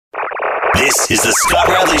This is the Scott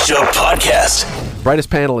Radley Show podcast. Brightest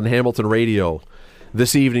Panel in Hamilton Radio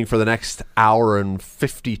this evening for the next hour and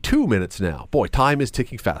 52 minutes now. Boy, time is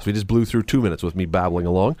ticking fast. We just blew through 2 minutes with me babbling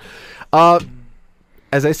along.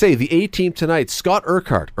 As I say, the A-team tonight, Scott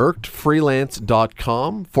Urqhart,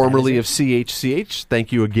 urqfreelance.com, formerly of CHCH.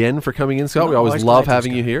 Thank you again for coming in, Scott. We always love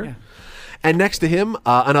having you here. Yeah. And next to him,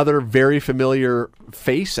 another very familiar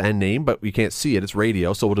face and name, but we can't see it. It's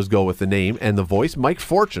radio, so we'll just go with the name and the voice. Mike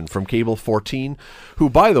Fortune from Cable 14, who,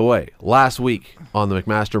 by the way, last week on the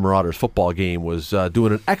McMaster Marauders football game was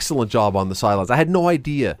doing an excellent job on the sidelines. I had no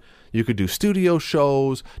idea you could do studio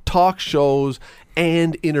shows, talk shows,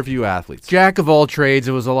 and interview athletes. Jack of all trades.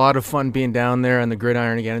 It was a lot of fun being down there on the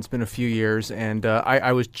gridiron again. It's been a few years, and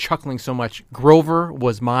I was chuckling so much. Grover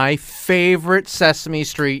was my favorite Sesame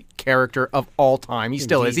Street character of all time. He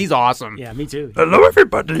still is. He's awesome. Yeah, me too. Hello,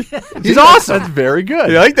 everybody. He's awesome. That's very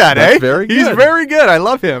good. You like that, That's eh? very good. He's very good. I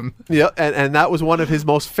love him. Yeah, and that was one of his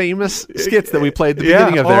most famous skits that we played at the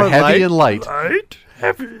beginning of there, Heavy and Light. Light,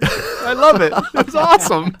 heavy. I love it. It's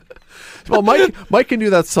awesome. Well, Mike can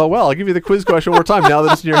do that so well. I'll give you the quiz question one more time now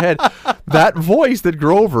that it's in your head. That voice that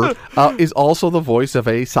Grover is also the voice of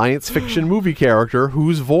a science fiction movie character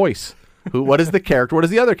whose voice? What is the character? What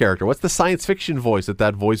is the other character? What's the science fiction voice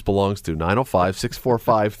that voice belongs to?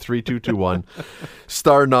 905-645-3221,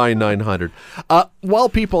 star 9900. While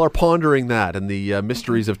people are pondering that and the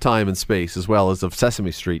mysteries of time and space as well as of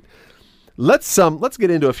Sesame Street, let's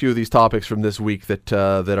get into a few of these topics from this week that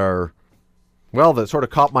are... Well, that sort of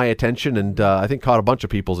caught my attention and I think caught a bunch of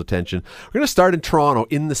people's attention. We're going to start in Toronto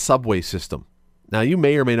in the subway system. Now, you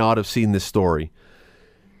may or may not have seen this story,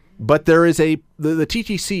 but there is the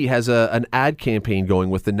TTC has an ad campaign going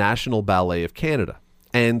with the National Ballet of Canada.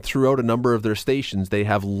 And throughout a number of their stations, they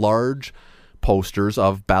have large posters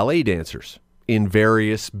of ballet dancers in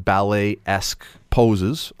various ballet-esque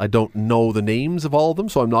poses. I don't know the names of all of them,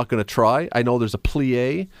 so I'm not going to try. I know there's a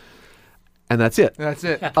plie. And that's it. That's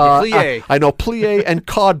it. Plie. I know plie and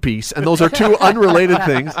codpiece, and those are two unrelated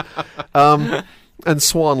things. And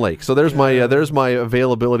Swan Lake. So there's my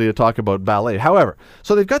availability to talk about ballet. However,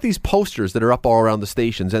 so they've got these posters that are up all around the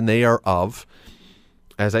stations, and they are of,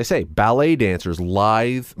 as I say, ballet dancers,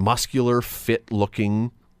 lithe, muscular,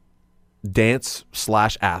 fit-looking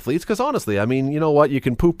dance/athletes. Because honestly, I mean, you know what? You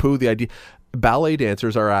can poo-poo the idea. Ballet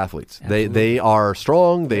dancers are athletes. They are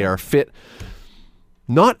strong. They are fit.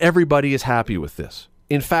 Not everybody is happy with this.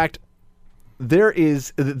 In fact, there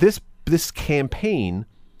is this campaign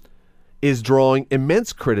is drawing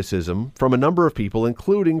immense criticism from a number of people,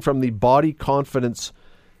 including from the Body Confidence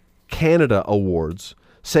Canada Awards,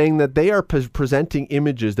 saying that they are presenting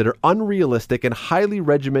images that are unrealistic and highly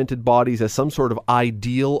regimented bodies as some sort of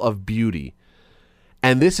ideal of beauty.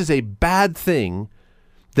 And this is a bad thing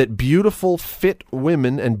that beautiful, fit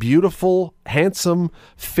women and beautiful, handsome,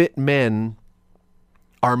 fit men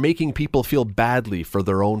are making people feel badly for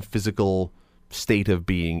their own physical state of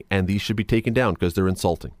being, and these should be taken down because they're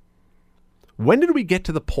insulting. When did we get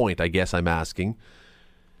to the point, I guess I'm asking,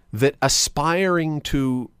 that aspiring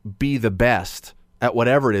to be the best at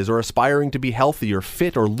whatever it is, or aspiring to be healthy or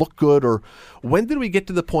fit or look good, or when did we get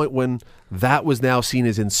to the point when that was now seen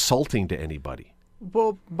as insulting to anybody?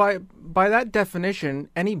 Well, by that definition,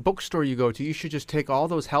 any bookstore you go to, you should just take all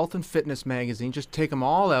those health and fitness magazines, just take them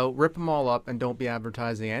all out, rip them all up, and don't be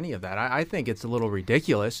advertising any of that. I think it's a little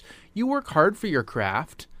ridiculous. You work hard for your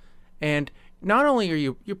craft, and not only are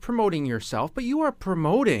you're promoting yourself, but you are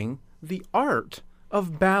promoting the art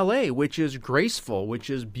of ballet, which is graceful,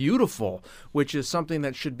 which is beautiful, which is something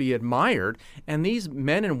that should be admired. And these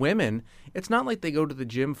men and women, it's not like they go to the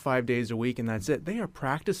gym 5 days a week and that's it. They are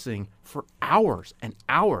practicing for hours and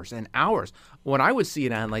hours and hours. When I would see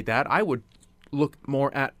an ad like that, I would look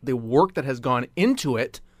more at the work that has gone into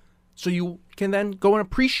it so you can then go and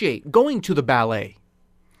appreciate going to the ballet.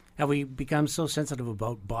 Have we become so sensitive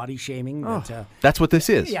about body shaming? That's what this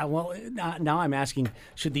is. Yeah, well, now I'm asking,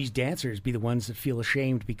 should these dancers be the ones that feel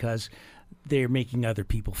ashamed because they're making other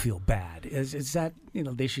people feel bad? Is that,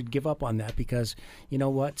 they should give up on that because, you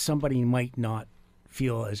know what, somebody might not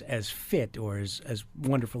feel as fit or as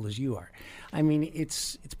wonderful as you are. I mean,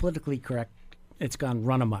 it's politically correct. It's gone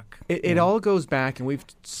run amok. It all goes back, and we've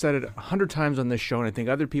said it 100 times on this show, and I think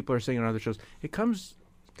other people are saying it on other shows. It comes,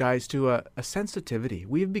 guys, to a sensitivity.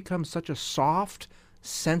 We have become such a soft,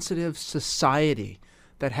 sensitive society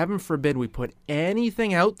that, heaven forbid, we put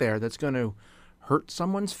anything out there that's going to hurt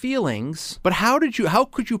someone's feelings. But how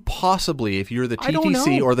could you possibly, if you're the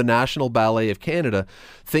TTC or the National Ballet of Canada,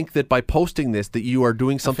 think that by posting this that you are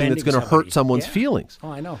doing something that's going to hurt someone's feelings?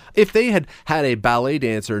 Oh, I know. If they had a ballet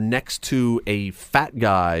dancer next to a fat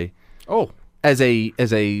guy, as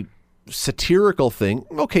a satirical thing,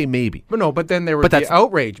 okay, maybe. But then there would be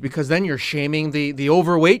outrage, because then you're shaming the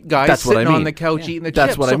overweight guy sitting on the couch eating the chips.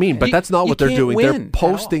 That's what I mean. But that's not what they're doing. They're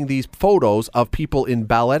posting these photos of people in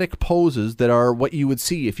balletic poses that are what you would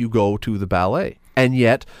see if you go to the ballet. And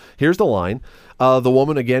yet, here's the line. The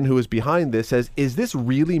woman, again, who is behind this says, is this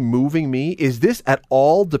really moving me? Is this at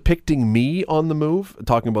all depicting me on the move?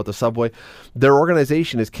 Talking about the subway. Their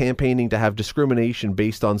organization is campaigning to have discrimination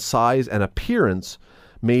based on size and appearance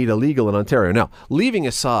made illegal in Ontario. Now, leaving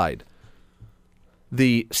aside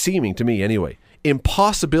the seeming, to me anyway,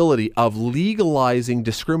 impossibility of legalizing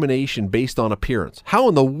discrimination based on appearance. How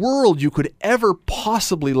in the world you could ever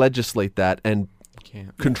possibly legislate that and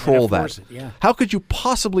control that? How could you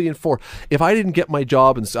possibly enforce? If I didn't get my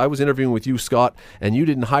job and I was interviewing with you, Scott, and you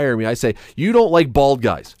didn't hire me, I say, you don't like bald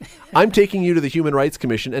guys. I'm taking you to the Human Rights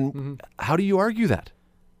Commission. And how do you argue that?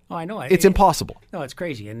 Oh, I know. It's impossible. No, it's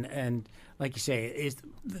crazy. And like you say, is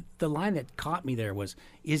the line that caught me there was,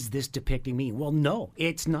 is this depicting me? Well, no,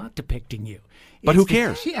 it's not depicting you. But who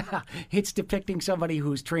cares? It's depicting somebody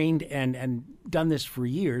who's trained and done this for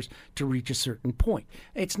years to reach a certain point.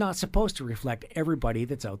 It's not supposed to reflect everybody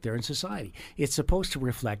that's out there in society. It's supposed to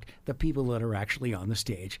reflect the people that are actually on the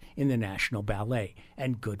stage in the National Ballet,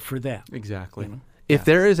 and good for them. Exactly. You know? If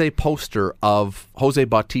there is a poster of Jose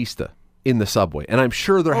Bautista in the subway, and I'm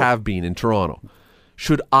sure there have been in Toronto,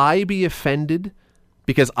 should I be offended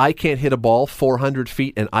because I can't hit a ball 400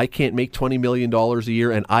 feet and I can't make $20 million a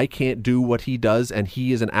year and I can't do what he does, and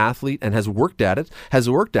he is an athlete and has worked at it,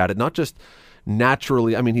 not just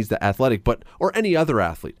naturally, I mean, he's the athletic, but, or any other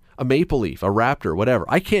athlete, a Maple Leaf, a Raptor, whatever.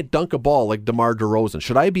 I can't dunk a ball like DeMar DeRozan.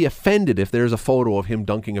 Should I be offended if there's a photo of him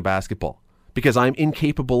dunking a basketball? Because I'm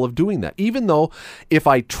incapable of doing that. Even though if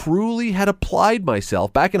I truly had applied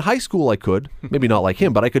myself, back in high school I could, maybe not like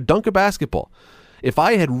him, but I could dunk a basketball. If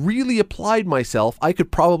I had really applied myself, I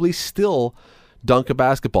could probably still dunk a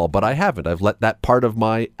basketball, but I haven't. I've let that part of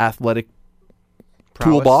my athletic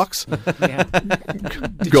toolbox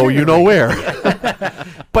go you know where.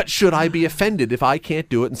 But should I be offended if I can't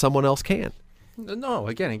do it and someone else can? No,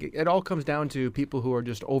 again, it all comes down to people who are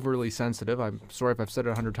just overly sensitive. I'm sorry if I've said it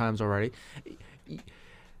 100 times already.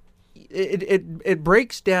 It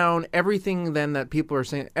breaks down everything then that people are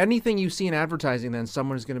saying. Anything you see in advertising, then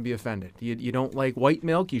someone is going to be offended. You don't like white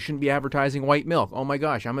milk, you shouldn't be advertising white milk. Oh my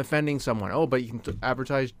gosh, I'm offending someone. Oh, but you can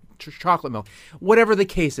advertise chocolate milk. Whatever the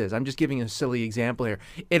case is, I'm just giving a silly example here.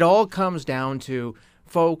 It all comes down to,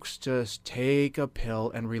 folks, just take a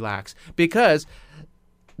pill and relax, because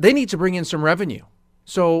they need to bring in some revenue.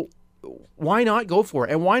 So why not go for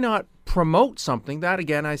it? And why not promote something that,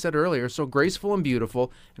 again, I said earlier, so graceful and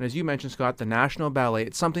beautiful. And as you mentioned, Scott, the National Ballet,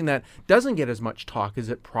 it's something that doesn't get as much talk as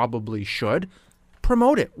it probably should.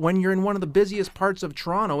 Promote it when you're in one of the busiest parts of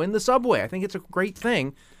Toronto in the subway. I think it's a great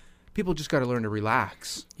thing. People just got to learn to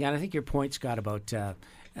relax. Yeah, and I think your point, Scott, about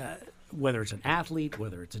whether it's an athlete,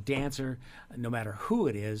 whether it's a dancer, no matter who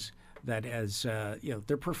it is, that as,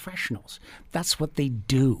 they're professionals. That's what they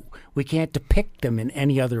do. We can't depict them in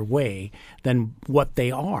any other way than what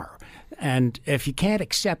they are. And if you can't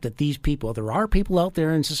accept that these people, there are people out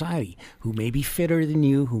there in society who may be fitter than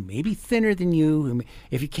you, who may be thinner than you,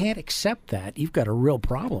 if you can't accept that, you've got a real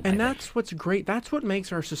problem. And that's what's great. That's what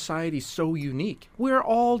makes our society so unique. We're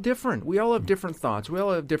all different. We all have different thoughts. We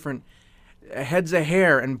all have different heads of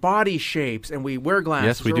hair and body shapes, and we wear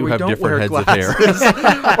glasses. Yes, we do have different heads of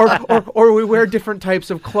hair. or we wear different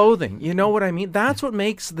types of clothing. You know what I mean? That's what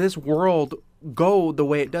makes this world go the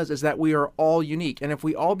way it does, is that we are all unique. And if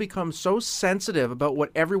we all become so sensitive about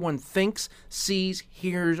what everyone thinks, sees,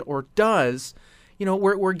 hears, or does,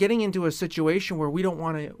 we're getting into a situation where we won't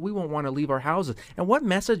want to leave our houses. And what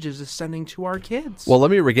message is this sending to our kids? Well,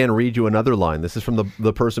 let me again read you another line. This is from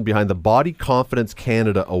the person behind the Body Confidence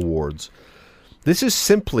Canada Awards. This is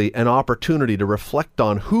simply an opportunity to reflect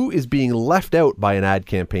on who is being left out by an ad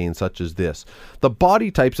campaign such as this. The body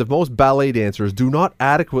types of most ballet dancers do not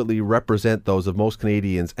adequately represent those of most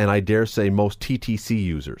Canadians, and I dare say most TTC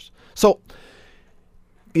users. So,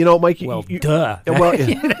 Mike, duh. Well,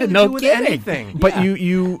 no kidding. Anything. But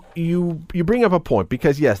you bring up a point,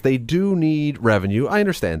 because yes, they do need revenue. I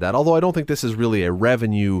understand that, although I don't think this is really a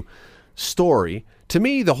revenue story. To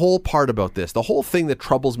me, the whole part about this, the whole thing that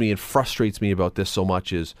troubles me and frustrates me about this so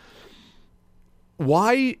much is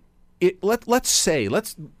why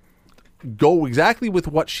let's go exactly with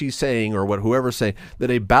what she's saying, or what whoever's saying, that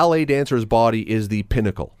a ballet dancer's body is the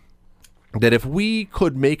pinnacle. That if we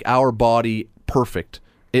could make our body perfect,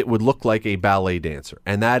 it would look like a ballet dancer.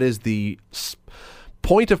 And that is the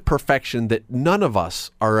point of perfection that none of us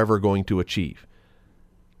are ever going to achieve.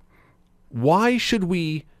 Why should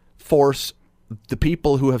we force the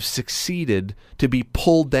people who have succeeded to be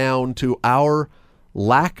pulled down to our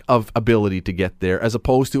lack of ability to get there, as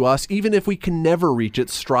opposed to us, even if we can never reach it,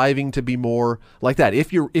 striving to be more like that.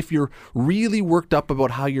 If you're really worked up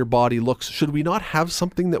about how your body looks, should we not have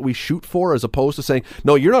something that we shoot for, as opposed to saying,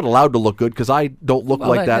 no, you're not allowed to look good because I don't look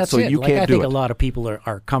like that, so you can't do it? I think a lot of people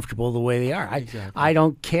are comfortable the way they are. I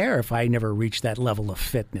don't care if I never reach that level of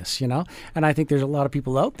fitness, and I think there's a lot of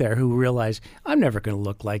people out there who realize I'm never going to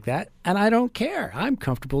look like that, and I don't care. I'm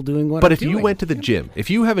comfortable doing what I'm doing. But if you went to the gym, if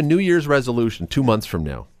you have a New Year's resolution 2 months from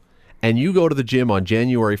now, and you go to the gym on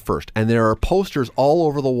January 1st, and there are posters all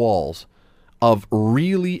over the walls of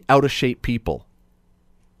really out of shape people,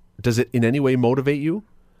 does it in any way motivate you?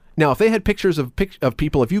 Now, if they had pictures of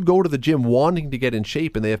people, if you go to the gym wanting to get in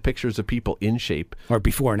shape and they have pictures of people in shape, or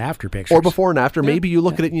before and after pictures, maybe you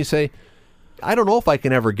look at it and you say, I don't know if I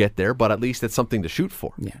can ever get there, but at least it's something to shoot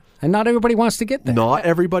for. Yeah. And not everybody wants to get there. Not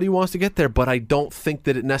everybody wants to get there, but I don't think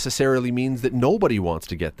that it necessarily means that nobody wants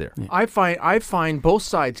to get there. Yeah. I find both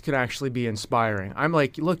sides could actually be inspiring. I'm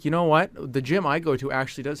like, look, you know what? The gym I go to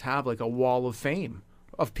actually does have like a wall of fame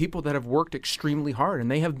of people that have worked extremely hard,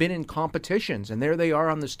 and they have been in competitions, and there they are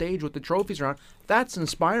on the stage with the trophies around. That's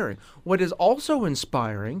inspiring. What is also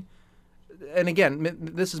inspiring, and again,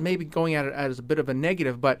 this is maybe going at it as a bit of a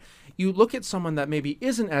negative, but you look at someone that maybe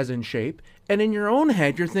isn't as in shape, and in your own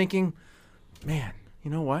head, you're thinking, man, you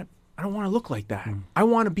know what? I don't want to look like that. I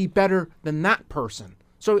want to be better than that person.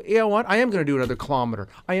 So, you know what? I am going to do another kilometer.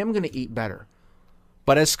 I am going to eat better.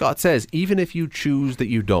 But as Scott says, even if you choose that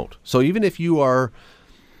you don't, so even if you are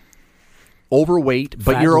overweight,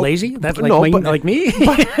 but fat you're and lazy, that's like me.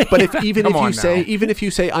 But even if you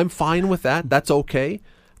say I'm fine with that, that's okay.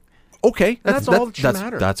 Okay, that's all that should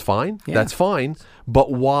matter. That's fine. Yeah. That's fine.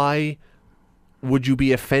 But why would you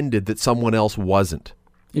be offended that someone else wasn't?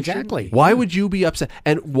 Exactly. Why would you be upset?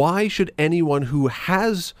 And why should anyone who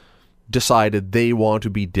has decided they want to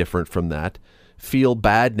be different from that feel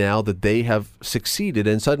bad now that they have succeeded?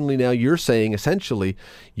 And suddenly now you're saying, essentially,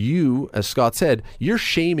 you, as Scott said, you're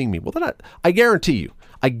shaming me. Well, then I guarantee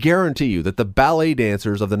you that the ballet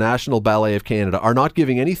dancers of the National Ballet of Canada are not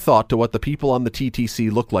giving any thought to what the people on the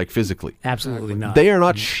TTC look like physically. Absolutely not. They are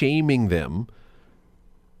not shaming them.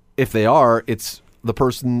 If they are, it's the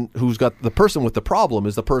person with the problem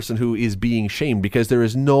is the person who is being shamed, because there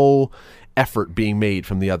is no effort being made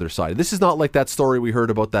from the other side. This is not like that story we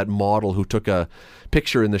heard about that model who took a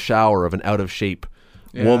picture in the shower of an out of shape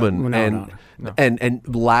woman and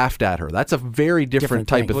laughed at her. That's a very different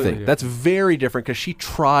type of thing. That's very different, because she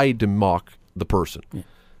tried to mock the person. Yeah.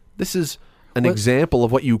 This is an example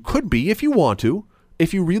of what you could be if you want to.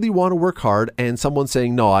 If you really want to work hard, and someone's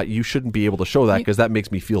saying, no, you shouldn't be able to show that because that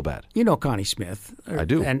makes me feel bad. You know Connie Smith. I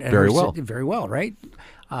do. And very well. Very well, right?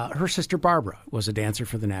 Her sister Barbara was a dancer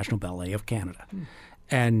for the National Ballet of Canada.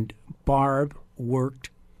 And Barb worked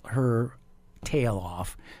her tail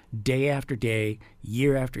off day after day,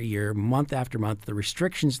 year after year, month after month. The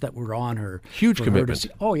restrictions that were on her. Huge commitment.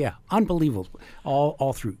 Oh, yeah. Unbelievable.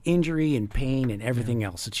 All through injury and pain and everything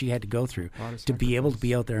else that she had to go through to be able to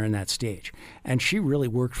be out there on that stage. And she really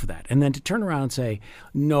worked for that. And then to turn around and say,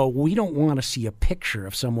 no, we don't want to see a picture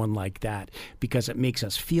of someone like that because it makes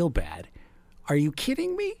us feel bad. Are you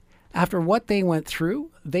kidding me? After what they went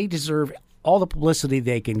through, they deserve all the publicity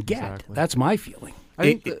they can get. Exactly. That's my feeling. I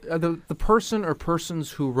think the person or persons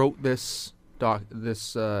who wrote this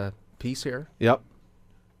piece here. Yep.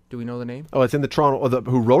 Do we know the name? Oh, it's in the Toronto.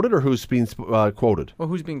 Who wrote it, or who's being quoted? Well,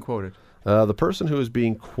 who's being quoted? The person who is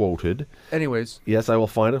being quoted. Anyways. Yes, I will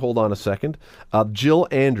find it. Hold on a second. Jill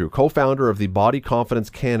Andrew, co-founder of the Body Confidence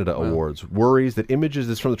Canada Awards, worries that images,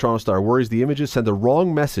 this is from the Toronto Star, worries the images send the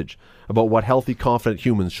wrong message about what healthy, confident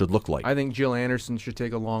humans should look like. I think Jill Anderson should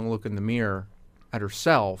take a long look in the mirror at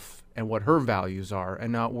herself and what her values are,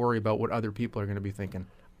 and not worry about what other people are going to be thinking.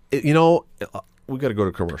 You know, we got to go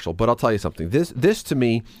to commercial, but I'll tell you something. This to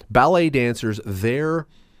me, ballet dancers, their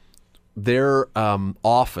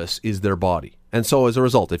office is their body. And so as a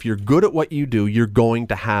result, if you're good at what you do, you're going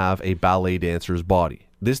to have a ballet dancer's body.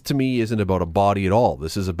 This to me isn't about a body at all.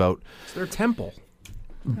 This is about... It's their temple.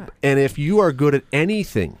 And if you are good at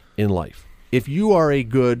anything in life, if you are a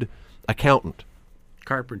good accountant,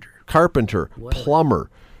 carpenter, plumber,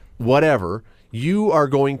 whatever, you are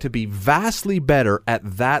going to be vastly better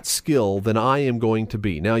at that skill than I am going to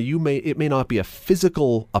be. Now, it may not be a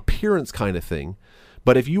physical appearance kind of thing,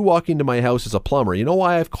 but if you walk into my house as a plumber, you know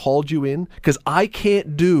why I've called you in? Because I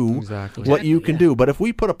can't do what you can do. But if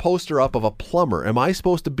we put a poster up of a plumber, am I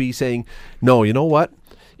supposed to be saying, no, you know what?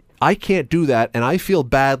 I can't do that, and I feel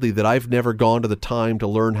badly that I've never gone to the time to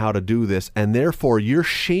learn how to do this, and therefore you're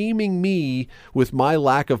shaming me with my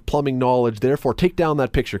lack of plumbing knowledge. Therefore, take down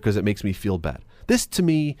that picture because it makes me feel bad. This, to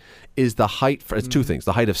me, is the height. It's two things: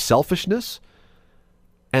 the height of selfishness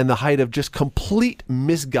and the height of just complete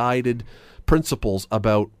misguided principles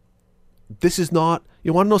about. This is not.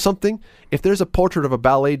 You want to know something? If there's a portrait of a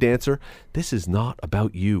ballet dancer, this is not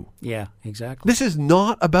about you. Yeah, exactly. This is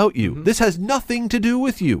not about you. This has nothing to do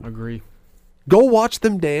with you. Agree. Go watch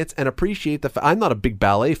them dance and appreciate the. I'm not a big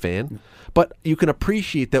ballet fan, but you can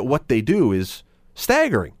appreciate that what they do is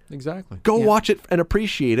staggering. Exactly. Go watch it and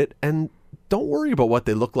appreciate it, and don't worry about what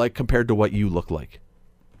they look like compared to what you look like.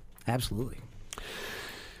 Absolutely.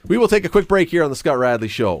 We will take a quick break here on the Scott Radley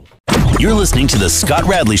Show. You're listening to The Scott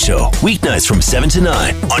Radley Show, weeknights from 7 to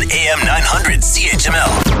 9 on AM 900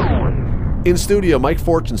 CHML. In studio, Mike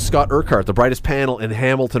Fortune, Scott Urqhart, the brightest panel in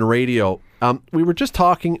Hamilton radio. We were just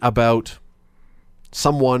talking about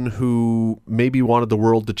someone who maybe wanted the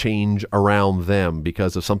world to change around them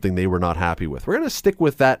because of something they were not happy with. We're going to stick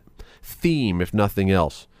with that theme, if nothing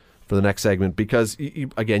else, for the next segment because,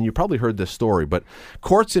 again, you probably heard this story, but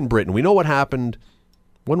courts in Britain, we know what happened.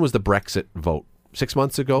 When was the Brexit vote? 6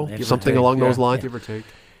 months ago? Something along those lines? Give or take.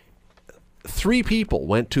 3 people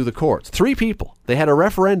went to the courts. 3 people. They had a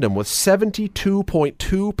referendum with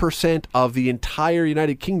 72.2% of the entire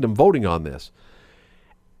United Kingdom voting on this.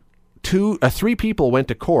 3 people went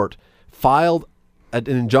to court, filed an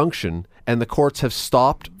injunction, and the courts have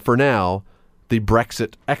stopped, for now, the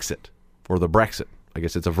Brexit exit, or the Brexit. I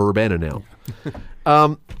guess it's a verb and a noun.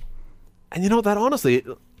 And you know, that honestly...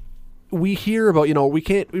 We hear about,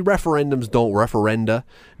 referenda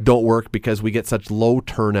don't work because we get such low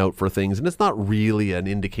turnout for things, and it's not really an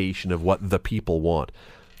indication of what the people want.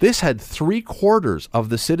 This had 3/4 of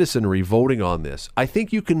the citizenry voting on this. I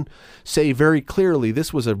think you can say very clearly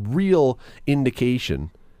this was a real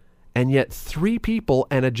indication, and yet 3 people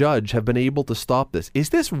and a judge have been able to stop this. Is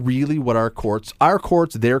this really what our courts,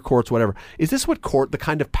 their courts, whatever, is this what the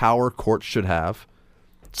kind of power courts should have?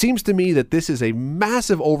 Seems to me that this is a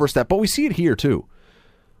massive overstep, but we see it here too.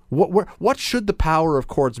 What should the power of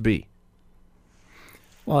courts be?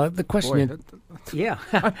 Well, the question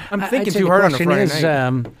I'm thinking too hard on a Friday is,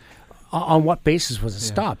 night. On what basis was it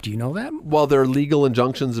stopped? Do you know that? Well, there are legal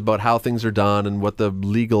injunctions about how things are done and what the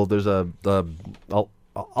legal. There's I'll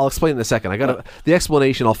explain in a second. I got the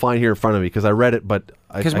explanation I'll find here in front of me because I read it, but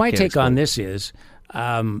because my take on this is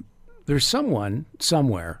there's someone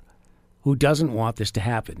somewhere who doesn't want this to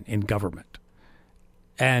happen in government.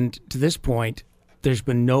 And to this point, there's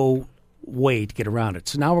been no way to get around it.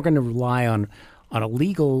 So now we're going to rely on a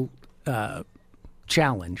legal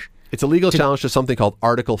challenge. It's a legal challenge to something called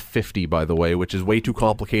Article 50, by the way, which is way too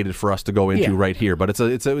complicated for us to go into right here. But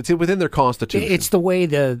it's within their constitution. It's the way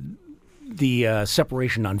the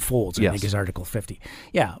separation unfolds, I think, is Article 50.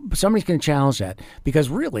 Yeah, but somebody's going to challenge that because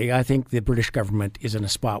really, I think the British government is in a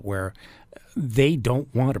spot where they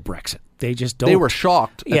don't want a Brexit. They just don't. They were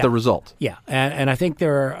shocked at the result. Yeah, and I think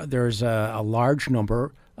there's a large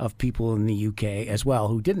number of people in the UK as well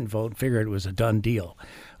who didn't vote and figured it was a done deal,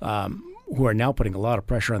 who are now putting a lot of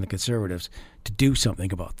pressure on the Conservatives to do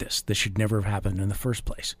something about this. This should never have happened in the first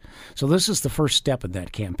place. So this is the first step in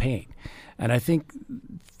that campaign. And I think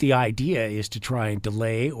the idea is to try and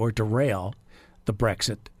delay or derail the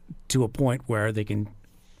Brexit to a point where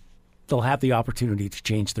they'll have the opportunity to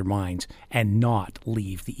change their minds and not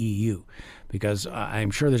leave the EU. Because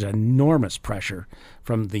I'm sure there's enormous pressure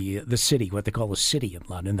from the city, what they call the city in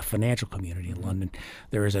London, the financial community in London.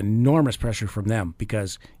 There is enormous pressure from them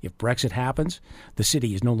because if Brexit happens, the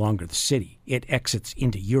city is no longer the city. It exits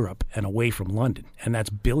into Europe and away from London, and that's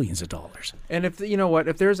billions of dollars. And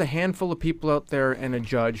if there's a handful of people out there and a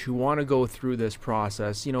judge who want to go through this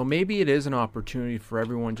process, maybe it is an opportunity for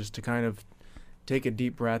everyone just to kind of take a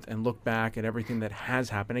deep breath and look back at everything that has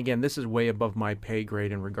happened. Again, this is way above my pay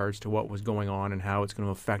grade in regards to what was going on and how it's going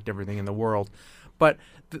to affect everything in the world. But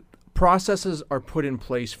the processes are put in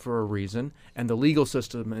place for a reason, and the legal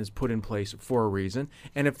system is put in place for a reason.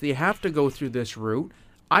 And if they have to go through this route,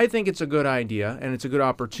 I think it's a good idea, and it's a good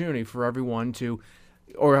opportunity for everyone to,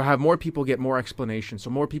 or have more people get more explanation, so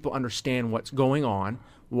more people understand what's going on,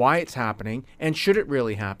 why it's happening, and should it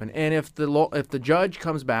really happen. And if the judge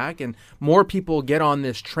comes back and more people get on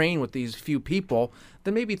this train with these few people,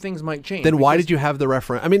 then maybe things might change. Then why did you have the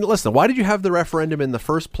referendum? I mean, listen, why did you have the referendum in the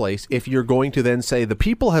first place if you're going to then say the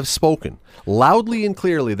people have spoken, loudly and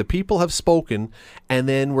clearly, the people have spoken, and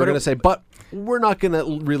then we're going to say, but we're not going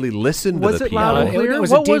to really listen to Was the it people. loud and clear? It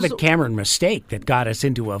was What a was- David Cameron mistake that got us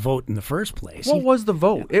into a vote in the first place. What was the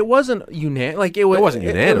vote? It wasn't unanimous. Like it wasn't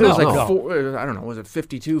unanimous, It was like no. I don't know. Was it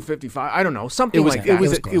 52, 55? I don't know. Something It was like that.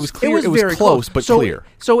 it was clear. It was very close, but so, clear.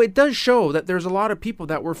 So it does show that there's a lot of people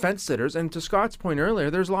that were fence sitters, and to Scott's point earlier,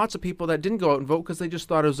 there's lots of people that didn't go out and vote because they just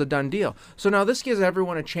thought it was a done deal. So now this gives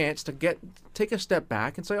everyone a chance to take a step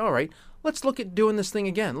back and say, all right, let's look at doing this thing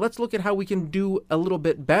again. Let's look at how we can do a little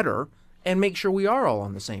bit better and make sure we are all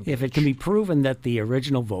on the same page. If it can be proven that the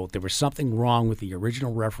original vote, there was something wrong with the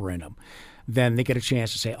original referendum, then they get a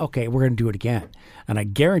chance to say, okay, we're going to do it again. And I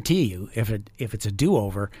guarantee you, if it's a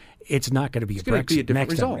do-over, it's not going to be a gonna Brexit be a different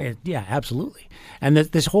next result. time. Yeah, absolutely. And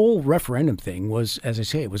this whole referendum thing was, as I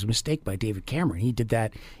say, it was a mistake by David Cameron. He did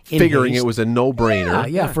that in Figuring haste. it was a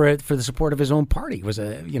no-brainer. Yeah, for the support of his own party. It was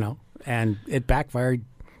and it backfired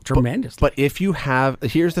tremendously. But if you have,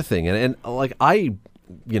 here's the thing, and like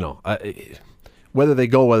whether they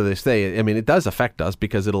go, whether they stay, I mean, it does affect us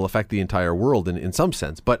because it'll affect the entire world in some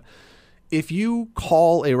sense. But if you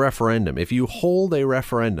call a referendum, if you hold a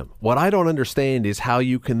referendum, what I don't understand is how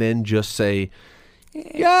you can then just say,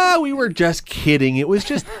 yeah, we were just kidding. It was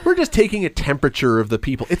just, we're just taking a temperature of the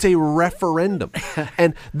people. It's a referendum.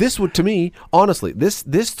 And this would, to me, honestly, this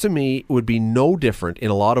to me would be no different in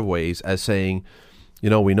a lot of ways as saying,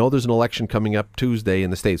 we know there's an election coming up Tuesday in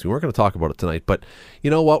the States. We weren't going to talk about it tonight, but you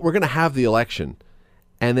know what? We're going to have the election.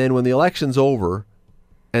 And then when the election's over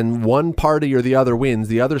and one party or the other wins,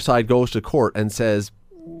 the other side goes to court and says,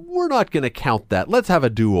 we're not going to count that. Let's have a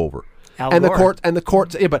do-over. And the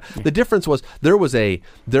courts, yeah, but the difference was there was the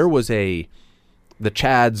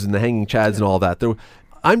Chads and the hanging Chads and all that.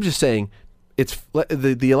 I'm just saying it's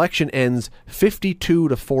the election ends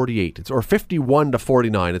 52-48. Or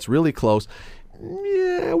 51-49. It's really close.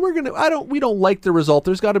 Yeah, we don't like the result.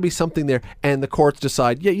 There's got to be something there. And the courts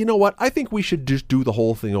decide, yeah, you know what? I think we should just do the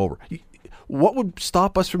whole thing over. What would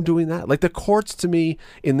stop us from doing that? Like the courts, to me,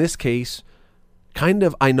 in this case, kind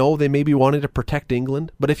of, I know they may be wanting to protect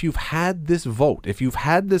England, but if you've had this vote, if you've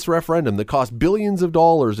had this referendum that cost billions of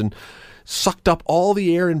dollars and sucked up all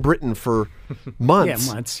the air in Britain for months.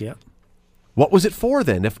 Yeah, months, yeah. What was it for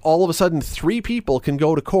then? If all of a sudden 3 people can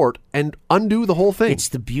go to court and undo the whole thing? It's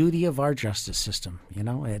the beauty of our justice system,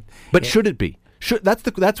 But should it be?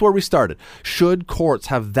 That's where we started. Should courts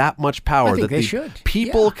have that much power I think that they should.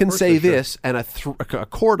 people Yeah, can say this, and a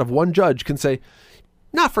court of one judge can say,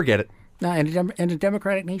 "Nah, forget it." No, in a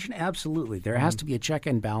democratic nation, absolutely. There has to be a check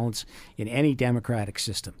and balance in any democratic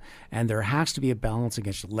system. And there has to be a balance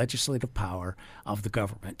against the legislative power of the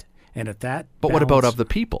government. And at that But what about of the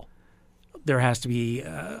people? There has to be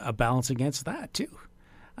a balance against that, too.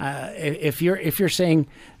 If you're saying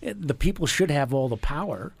the people should have all the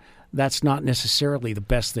power, that's not necessarily the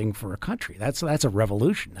best thing for a country. That's a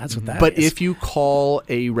revolution. That's what that But is. if you call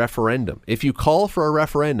a referendum, if you call for a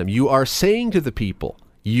referendum, you are saying to the people,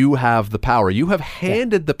 you have the power. You have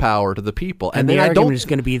handed the power to the people. And then the I argument don't. is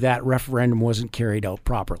going to be that referendum wasn't carried out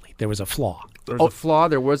properly. There was a flaw. There was a flaw.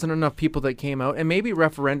 There wasn't enough people that came out. And maybe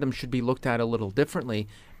referendums should be looked at a little differently.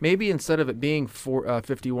 Maybe instead of it being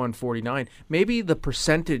 51-49, maybe the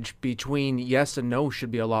percentage between yes and no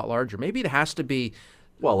should be a lot larger. Maybe it has to be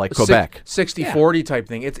like Quebec. 60-40 type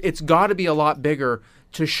thing. It's got to be a lot bigger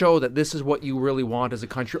to show that this is what you really want as a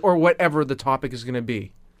country or whatever the topic is going to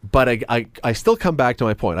be. But I still come back to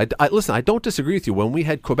my point. Listen, I don't disagree with you. When we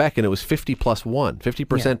had Quebec and it was 50%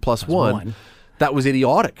 plus one, that was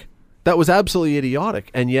idiotic. That was absolutely idiotic.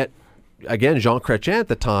 And yet, again, Jean Chrétien at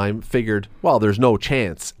the time figured, well, there's no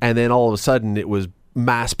chance. And then all of a sudden it was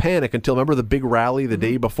mass panic until, remember the big rally the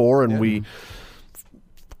day before and we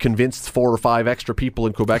convinced 4 or 5 extra people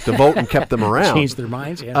in Quebec to vote and kept them around. Changed their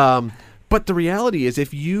minds, yeah. But the reality is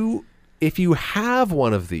if you have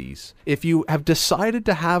one of these, if you have decided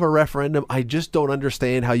to have a referendum, I just don't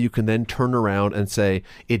understand how you can then turn around and say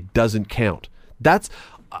it doesn't count. That's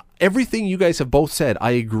everything you guys have both said.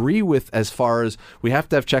 I agree with as far as we have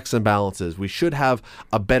to have checks and balances. We should have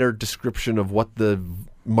a better description of what the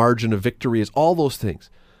margin of victory is, all those things.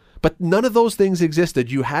 But none of those things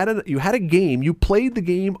existed. You had a game. You played the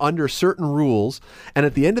game under certain rules, and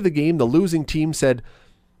at the end of the game, the losing team said,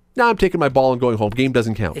 "No, I'm taking my ball and going home. Game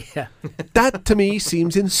doesn't count." Yeah. That, to me,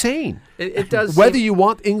 seems insane. It does. Whether you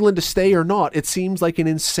want England to stay or not, it seems like an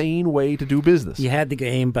insane way to do business. You had the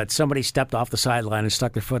game, but somebody stepped off the sideline and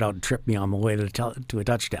stuck their foot out and tripped me on the way to a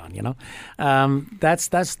touchdown,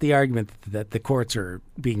 That's the argument that the courts are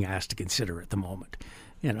being asked to consider at the moment.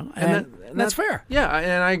 and that's fair. Yeah,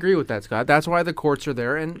 and I agree with that, Scott. That's why the courts are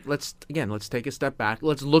there. And let's take a step back.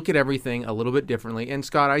 Let's look at everything a little bit differently. And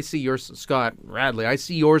Scott Radley, I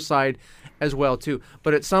see your side as well too.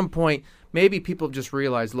 But at some point, maybe people just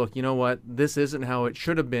realize, look, you know what? This isn't how it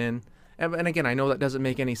should have been. And again, I know that doesn't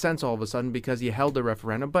make any sense all of a sudden because you held the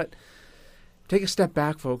referendum. But take a step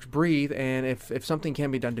back, folks. Breathe. And if something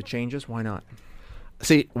can be done to change this, why not?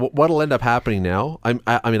 See, what'll end up happening now, I'm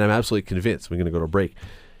absolutely convinced. We're going to go to a break.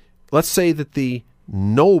 Let's say that the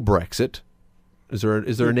no Brexit, is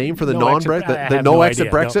there a name for the non-Brexit? The no exit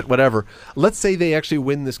Brexit, whatever. Let's say they actually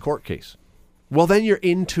win this court case. Well, then you're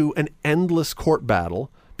into an endless court battle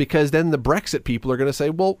because then the Brexit people are going to say,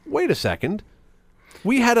 well, wait a second.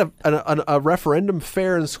 We had a referendum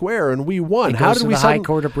fair and square and we won. How did we High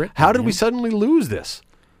Court of Britain? How did we suddenly lose this?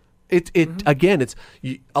 Again, it's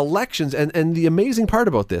elections, and the amazing part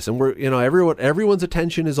about this, and everyone's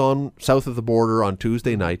attention is on south of the border on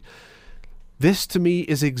Tuesday night. This to me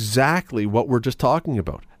is exactly what we're just talking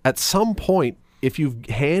about. At some point, if you've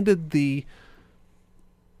handed the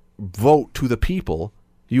vote to the people,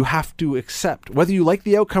 you have to accept, whether you like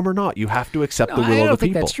the outcome or not, you have to accept the will of the people. I don't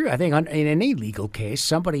think that's true. I think in any legal case,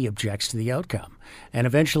 somebody objects to the outcome. And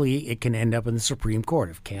eventually it can end up in the Supreme Court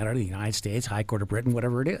of Canada, the United States, High Court of Britain,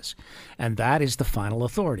 whatever it is. And that is the final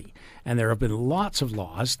authority. And there have been lots of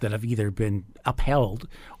laws that have either been upheld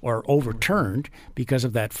or overturned because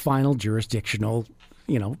of that final jurisdictional,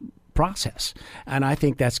 process. And I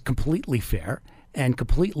think that's completely fair and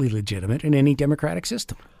completely legitimate in any democratic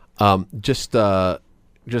system. Just a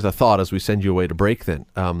thought as we send you away to break then.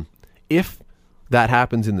 If that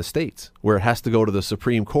happens in the States, where it has to go to the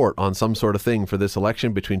Supreme Court on some sort of thing for this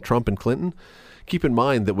election between Trump and Clinton, keep in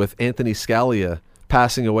mind that with Anthony Scalia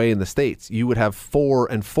passing away in the States, you would have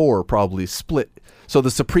 4-4 probably split. So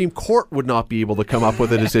the Supreme Court would not be able to come up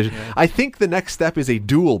with a decision. I think the next step is a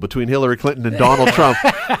duel between Hillary Clinton and Donald Trump.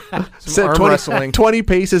 Arm wrestling. 20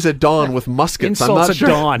 paces at dawn with muskets. Insults I'm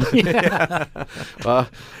at not dawn.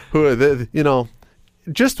 Yeah.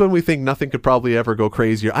 Just when we think nothing could probably ever go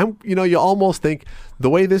crazier, you almost think the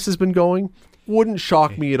way this has been going wouldn't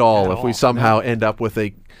shock me at all if we somehow end up with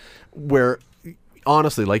where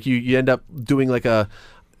honestly, like you end up doing like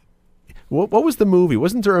what was the movie?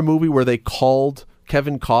 Wasn't there a movie where they called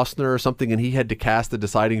Kevin Costner or something and he had to cast the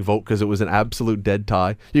deciding vote because it was an absolute dead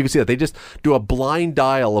tie? You can see that they just do a blind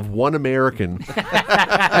dial of one American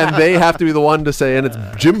and they have to be the one to say, and it's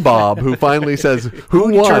Jim Bob who finally says who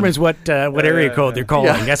won. Determines what area code they're calling.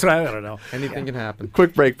 Yeah. That's what I don't know. Anything can happen.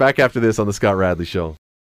 Quick break. Back after this on the Scott Radley Show.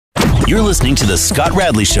 You're listening to the Scott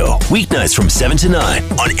Radley Show, weeknights from 7 to 9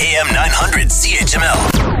 on AM 900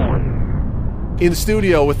 CHML. In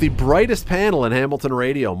studio with the brightest panel in Hamilton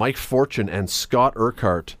radio, Mike Fortune and Scott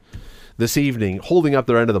Urqhart this evening, holding up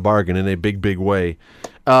their end of the bargain in a big, big way.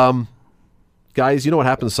 Guys, you know what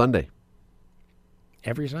happens Sunday?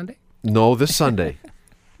 Every Sunday? No, this Sunday.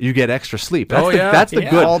 You get extra sleep. That's that's the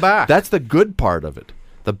good. All back. That's the good part of it.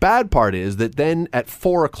 The bad part is that then at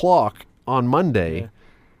 4:00 on Monday,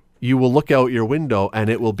 you will look out your window and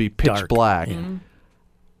it will be pitch dark. Black. Yeah. And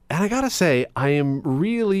I gotta say, I am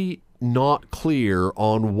really not clear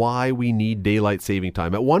on why we need daylight saving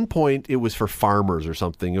time. At one point, it was for farmers or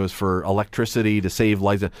something. It was for electricity to save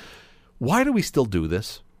lives. Why do we still do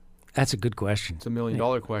this? That's a good question. It's $1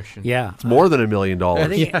 million question. Yeah. It's more than $1 million.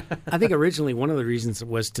 I think originally one of the reasons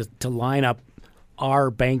was to line up our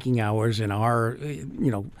banking hours and our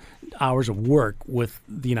hours of work with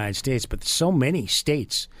the United States, but so many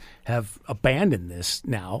states have abandoned this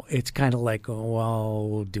now. It's kind of like, oh,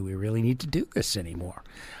 well, do we really need to do this anymore?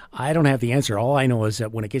 I don't have the answer. All I know is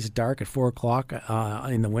that when it gets dark at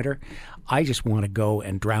 4:00 in the winter, I just want to go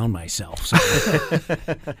and drown myself. So.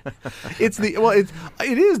 It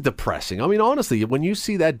is depressing. I mean, honestly, when you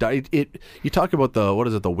see that, you talk about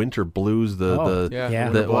the winter blues,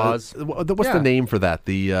 what's the name for that?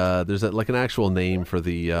 There's like an actual name for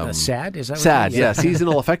the SAD. Is that SAD? Yeah,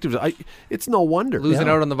 seasonal affective. It's no wonder losing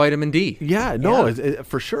out on the vitamin D. Yeah, no,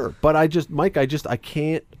 for sure. But I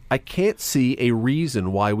can't see a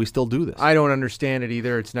reason why we still do this. I don't understand it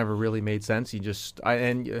either. It's never really made sense.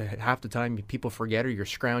 Half the time people forget, or you're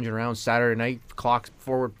scrounging around Saturday night, clocks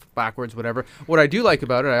forward, backwards, whatever. What I do like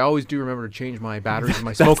about it, I always do remember to change my batteries and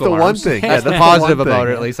my smoke alarms. That's the one thing. That's the positive about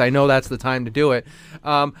it, at least. I know that's the time to do it.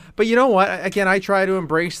 But you know what? Again, I try to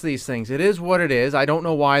embrace these things. It is what it is. I don't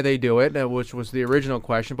know why they do it, which was the original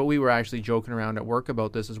question, but we were actually joking around at work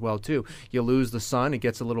about this as well, too. You lose the sun. It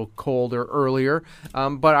gets a little colder earlier.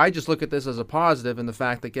 But I just look at this as a positive in the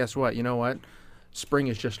fact that, guess what? You know what? spring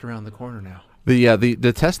is just around the corner now.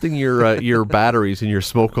 The testing your batteries in your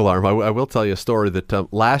smoke alarm. I will tell you a story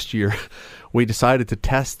that last year we decided to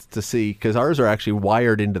test to see, because ours are actually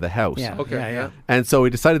wired into the house. Yeah. Okay. Yeah. And so we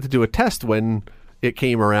decided to do a test when it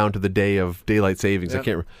came around to the day of daylight savings. Yep. I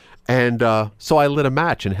can't remember. And so I lit a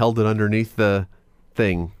match and held it underneath the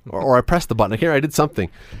thing, or I pressed the button. I can't remember. I did something.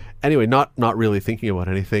 Anyway, not really thinking about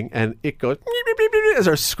anything, and it goes as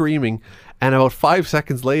I was screaming. And about 5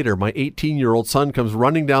 seconds later, my 18-year-old son comes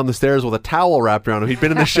running down the stairs with a towel wrapped around him. He'd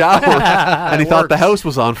been in the shower, and he thought the house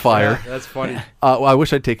was on fire. Yeah, that's funny. Well, I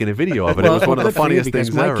wish I'd taken a video of it. It was one of the funniest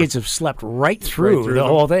things my ever. kids have slept right through the them.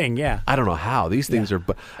 whole thing. Yeah. I don't know how. These things are...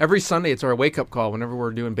 Every Sunday, it's our wake-up call whenever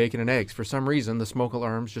we're doing bacon and eggs. For some reason, the smoke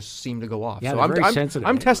alarms just seem to go off. Yeah, so they're very I'm sensitive.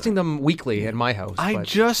 I'm testing them weekly at my house. I but-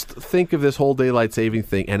 just think of this whole daylight saving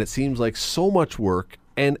thing, and it seems like so much work.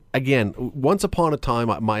 And again, once upon a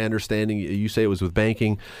time, my understanding, you say it was with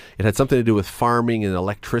banking, it had something to do with farming and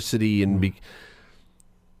electricity. And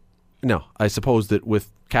no, I suppose that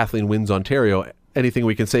with Kathleen Wynne's Ontario, anything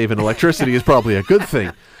we can save in electricity is probably a good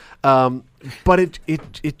thing. But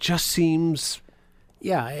it just seems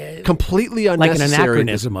completely like an unnecessary.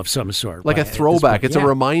 anachronism of some sort. Like by- a throwback. at this It's point. a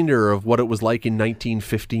reminder of what it was like in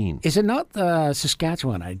 1915. Is it not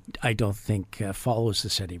Saskatchewan? I don't think follows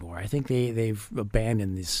this anymore. I think they've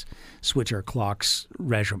abandoned this switcher clocks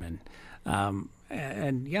regimen.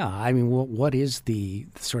 And yeah, I mean, what is the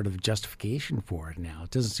sort of justification for it now? It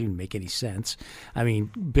doesn't seem to make any sense. I mean,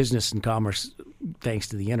 business and commerce, thanks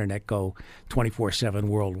to the internet, go 24/7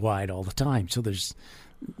 worldwide all the time. So there's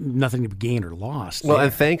nothing to be gained or lost. Well, there.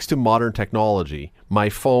 and thanks to modern technology, my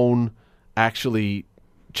phone actually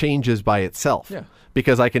changes by itself. Yeah.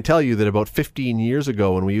 Because I can tell you that about 15 years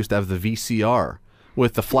ago, when we used to have the VCR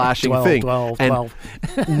with the flashing 12, thing, 12, and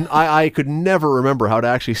 12. I could never remember how to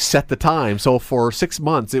actually set the time. So for 6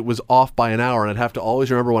 months, it was off by an hour, and I'd have to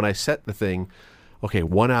always remember when I set the thing, okay,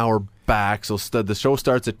 1 hour back, so the show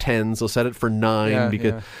starts at 10, so set it for 9,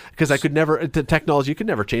 Yeah, because I could never, the technology, you could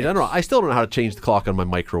never change. I don't know. I still don't know how to change the clock on my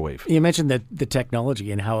microwave. You mentioned the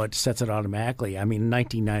technology and how it sets it automatically. I mean, in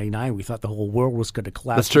 1999, we thought the whole world was going to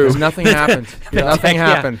collapse. That's true. Because nothing happened. Nothing Yeah.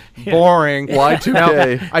 happened. Boring. Y2K.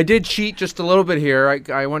 Now, I did cheat just a little bit here.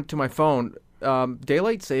 I went to my phone.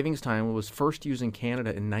 Daylight savings time was first used in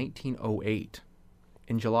Canada in 1908.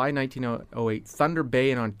 In July 1908, Thunder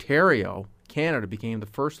Bay in Ontario, Canada, became the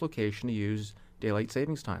first location to use daylight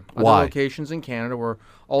savings time. Other Why? locations in Canada were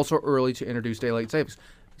also early to introduce daylight savings.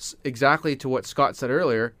 Exactly to what Scott said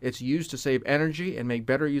earlier, it's used to save energy and make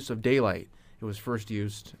better use of daylight. It was first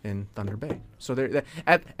used in Thunder Bay. So there,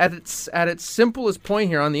 at its simplest point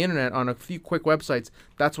here on the internet, on a few quick websites,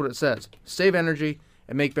 that's what it says: save energy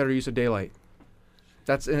and make better use of daylight.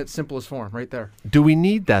 That's in its simplest form, right there. Do we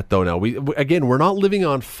need that, though, now? Again, we're not living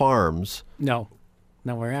on farms.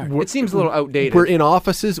 No, we're not. It seems a little outdated. We're in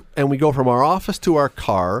offices, and we go from our office to our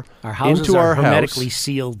car, Our houses into are our hermetically house.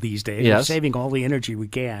 sealed these days. Yes. We're saving all the energy we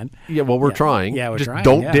can. Yeah, well, we're trying. Yeah, we're Just trying,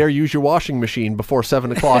 don't yeah. dare use your washing machine before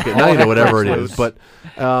 7 o'clock at night or whatever it is. But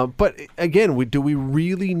again, do we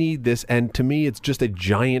really need this? And to me, it's just a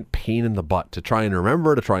giant pain in the butt to try and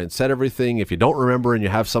remember, to try and set everything. If you don't remember and you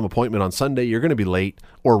have some appointment on Sunday, you're going to be late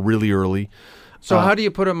or really early. So how do you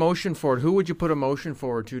put a motion forward? Who would you put a motion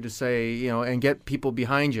forward to say, and get people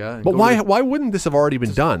behind you? And But go why wouldn't this have already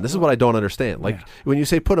been done? This is what I don't understand. Like, when you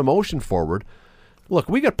say put a motion forward, look,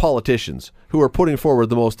 we got politicians who are putting forward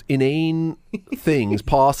the most inane things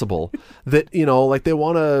possible that, like they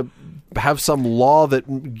want to have some law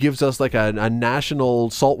that gives us like a national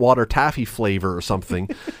saltwater taffy flavor or something.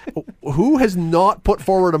 Who has not put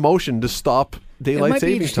forward a motion to stop daylight It might be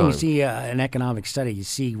savings interesting time? to see an economic study to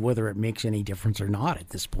see whether it makes any difference or not at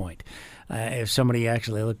this point. If somebody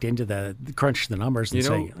actually looked into crunched the numbers and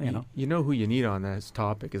say, You know who you need on this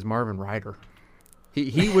topic is Marvin Ryder.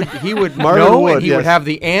 He would Marvin know, would, and he yes. would have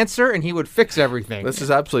the answer, and he would fix everything. This is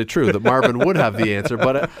absolutely true that Marvin would have the answer,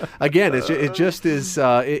 but again, it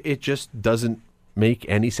just doesn't make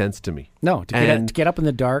any sense to me. no, to get up in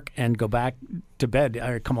the dark and go back to bed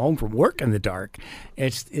or come home from work in the dark,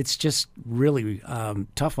 it's just really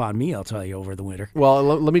tough on me, I'll tell you, over the winter. Well,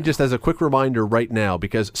 let me just, as a quick reminder right now,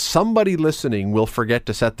 because somebody listening will forget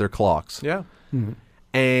to set their clocks. Yeah.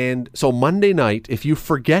 And so Monday night, if you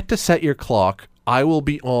forget to set your clock, I will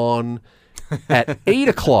be on at 8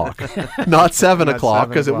 o'clock, not 7 o'clock,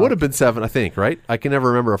 because it would have been 7, I think, right? I can never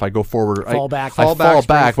remember if I go forward or Fall back. I fall Fall back,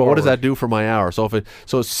 back, spring but what does forward. that do for my hour? So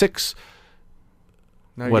it's 6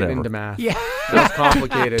 Now you're Whatever. getting into math. Yeah. That's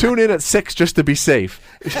complicated. Tune in at 6 just to be safe.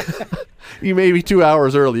 You may be 2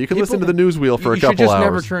 hours early. You can listen to the news wheel for a couple You should just hours.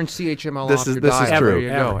 never turn CHML This off is your this diet. is true. There you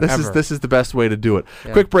go. This is the best way to do it.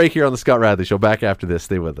 Yeah. Quick break here on the Scott Radley Show. Back after this.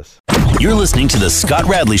 Stay with us. You're listening to the Scott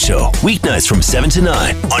Radley Show, weeknights from 7 to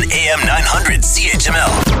 9 on AM 900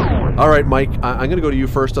 CHML. All right, Mike. I'm going to go to you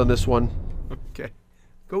first on this one. Okay.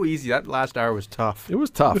 Go easy. That last hour was tough. It was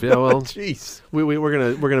tough. Yeah. Well, Jeez.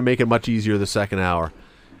 we're gonna make it much easier the second hour.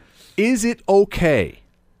 Is it okay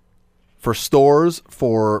for stores,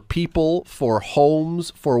 for people, for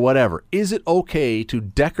homes, for whatever? Is it okay to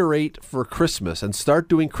decorate for Christmas and start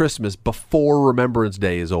doing Christmas before Remembrance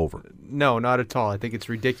Day is over? No, not at all. I think it's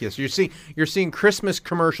ridiculous. You're seeing Christmas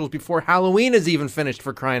commercials before Halloween is even finished,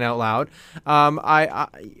 for crying out loud.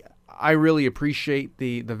 I really appreciate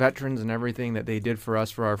the veterans and everything that they did for us,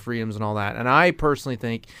 for our freedoms and all that. And I personally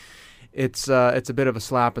think it's a bit of a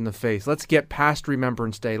slap in the face. Let's get past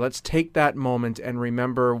Remembrance Day. Let's take that moment and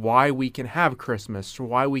remember why we can have Christmas,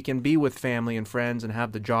 why we can be with family and friends and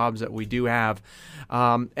have the jobs that we do have.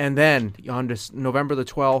 And then on November the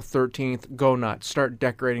 12th, 13th, go nuts. Start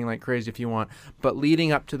decorating like crazy if you want. But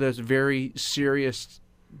leading up to this very serious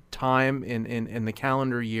time in the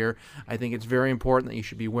calendar year, I think it's very important that you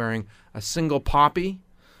should be wearing a single poppy.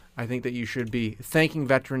 I think that you should be thanking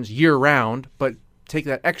veterans year-round, but take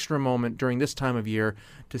that extra moment during this time of year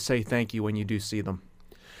to say thank you when you do see them.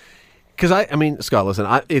 Because I mean, Scott,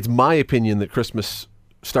 listen, it's my opinion that Christmas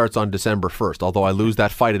starts on December 1st, although I lose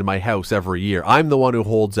that fight in my house every year. I'm the one who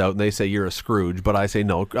holds out, and they say you're a Scrooge, but I say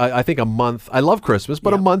no. I think a month, I love Christmas,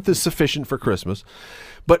 but a month is sufficient for Christmas.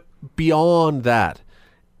 But beyond that,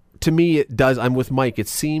 to me, it does. I'm with Mike. It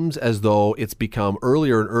seems as though it's become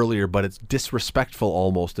earlier and earlier, but it's disrespectful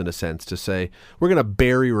almost in a sense to say we're going to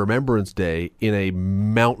bury Remembrance Day in a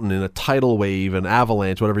mountain, in a tidal wave, an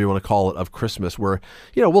avalanche, whatever you want to call it, of Christmas, where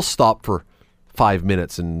we'll stop for 5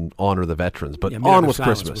 minutes and honor the veterans, but on with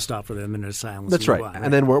Christmas. We'll stop for them in a silence. That's right.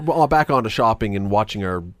 And then we're back on to shopping and watching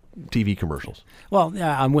our TV commercials. Well,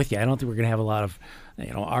 yeah, I'm with you. I don't think we're going to have a lot of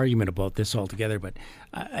argument about this altogether, but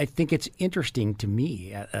I think it's interesting to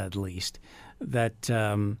me, at least, that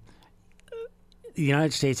the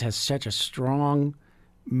United States has such a strong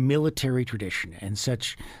military tradition and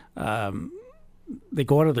such. They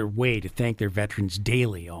go out of their way to thank their veterans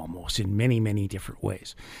daily, almost in many, many different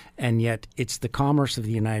ways. And yet it's the commerce of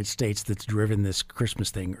the United States that's driven this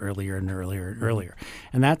Christmas thing earlier and earlier and earlier.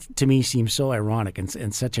 And that, to me, seems so ironic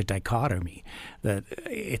and such a dichotomy that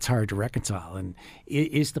it's hard to reconcile. And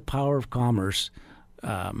is the power of commerce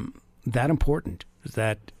that important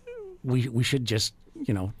that we should just,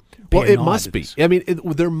 well, it must be. I mean,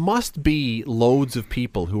 there must be loads of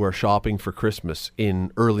people who are shopping for Christmas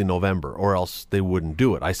in early November, or else they wouldn't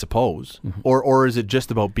do it, I suppose. Mm-hmm. Or is it just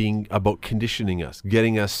about conditioning us,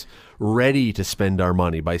 getting us ready to spend our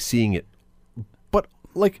money by seeing it? But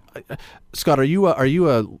Scott, are you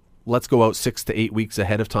a let's go out 6 to 8 weeks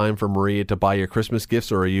ahead of time for Maria to buy your Christmas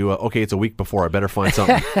gifts, or are you okay? It's a week before. I better find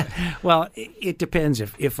something. Well, it depends.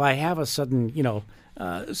 If I have a sudden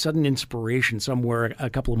inspiration somewhere a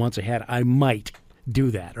couple of months ahead, I might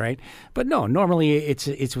do that, right? But no, normally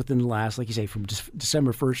it's within the last, like you say, from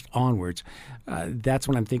December 1st onwards. That's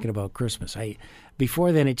when I'm thinking about Christmas.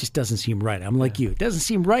 Before then, it just doesn't seem right. I'm like you. It doesn't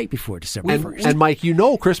seem right before December 1st. And Mike,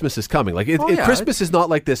 Christmas is coming. Christmas is not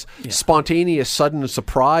like this spontaneous, sudden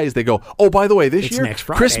surprise. They go, oh, by the way, this year, next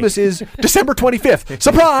Friday. Christmas is December 25th.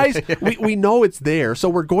 Surprise! We know it's there, so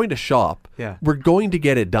we're going to shop. Yeah. We're going to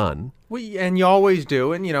get it done. And you always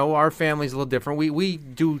do, and our family's a little different. We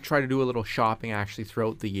do try to do a little shopping actually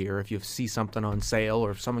throughout the year. If you see something on sale,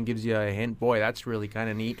 or if someone gives you a hint, boy, that's really kind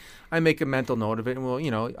of neat. I make a mental note of it,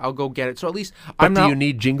 and I'll go get it. So at least do you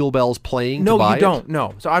need Jingle Bells playing? No, to buy you don't. It?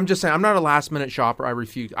 No. So I'm just saying, I'm not a last minute shopper. I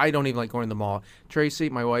refuse. I don't even like going to the mall. Tracy,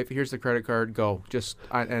 my wife, here's the credit card. Go,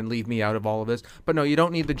 and leave me out of all of this. But no, you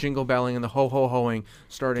don't need the jingle belling and the ho ho hoing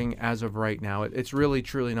starting as of right now. It's really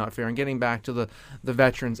truly not fair. And getting back to the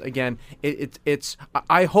veterans again, it's.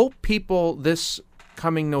 I hope people this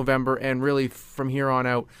coming November and really from here on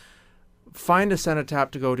out find a cenotaph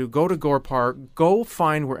to go to Urqhart, go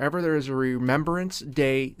find wherever there is a Remembrance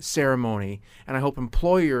Day ceremony, and I hope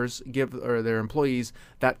employers give their employees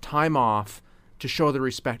that time off to show the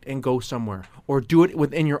respect and go somewhere, or do it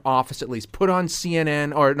within your office at least. Put on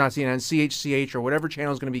CNN, or not CNN, CHCH, or whatever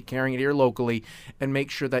channel is going to be carrying it here locally, and make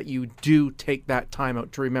sure that you do take that time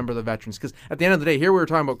out to remember the veterans. Because at the end of the day, here we were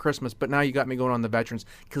talking about Christmas, but now you got me going on the veterans,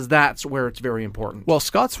 because that's where it's very important. Well,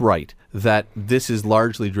 Scott's right that this is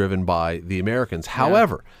largely driven by the Americans.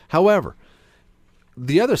 However,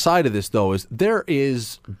 the other side of this, though, is there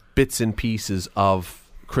is bits and pieces of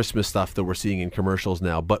Christmas stuff that we're seeing in commercials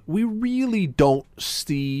now, but we really don't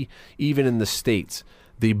see, even in the States,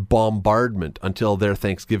 the bombardment until their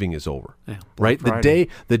Thanksgiving is over. Yeah. Right? Friday.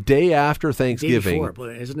 The day after Thanksgiving,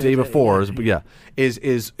 day before,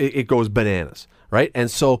 it goes bananas, right? And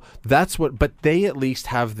so that's what, but they at least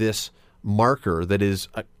have this marker that is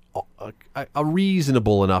a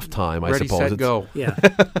reasonable enough time, I Ready, suppose. set, go. Yeah.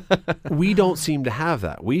 We don't seem to have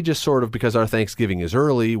that. We just sort of, because our Thanksgiving is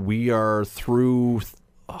early, we are through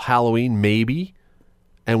Halloween maybe,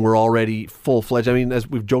 and we're already full-fledged. I mean, as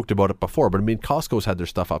we've joked about it before, but I mean, Costco's had their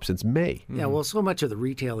stuff up since May. Yeah, well, so much of the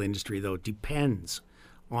retail industry, though, depends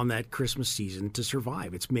on that Christmas season to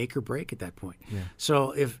survive. It's make or break at that point. Yeah.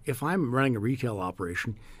 So if I'm running a retail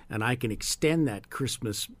operation and I can extend that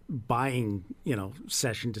Christmas buying,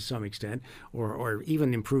 session to some extent, or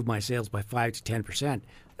even improve my sales by 5 to 10%,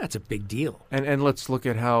 that's a big deal. And let's look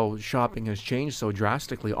at how shopping has changed so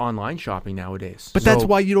drastically, online shopping nowadays. But that's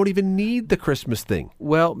why you don't even need the Christmas thing.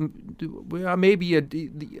 Well, maybe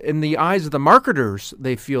in the eyes of the marketers,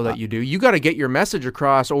 they feel that you do. You got to get your message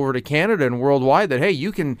across over to Canada and worldwide that, hey,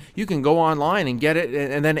 you can go online and get it,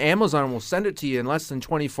 and then Amazon will send it to you in less than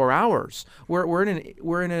 24 hours. We're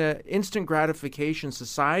in an instant gratification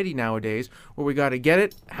society nowadays where we got to get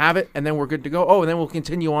it, have it, and then we're good to go. Oh, and then we'll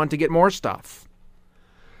continue on to get more stuff.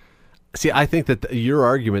 See, I think that your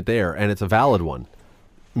argument there, and it's a valid one,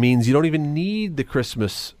 means you don't even need the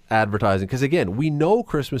Christmas advertising. Because, again, we know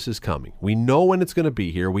Christmas is coming. We know when it's going to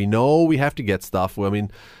be here. We know we have to get stuff. I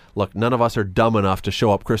mean, look, none of us are dumb enough to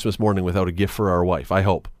show up Christmas morning without a gift for our wife, I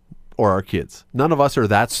hope, or our kids. None of us are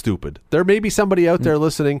that stupid. There may be somebody out there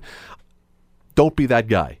listening. Don't be that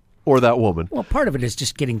guy. Or that woman. Well, part of it is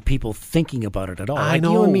just getting people thinking about it at all. I like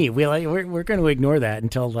know. You and me, we're going to ignore that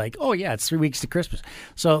until it's 3 weeks to Christmas.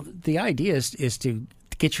 So the idea is to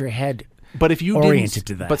get your head oriented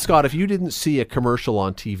to that. But Scott, if you didn't see a commercial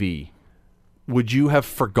on TV, would you have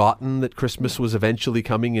forgotten that Christmas was eventually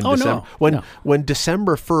coming in December? No. When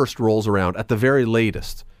December 1st rolls around, at the very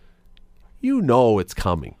latest, you know it's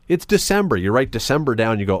coming. It's December. You write December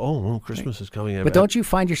down, you go, oh, Christmas is coming. But don't you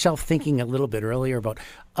find yourself thinking a little bit earlier about,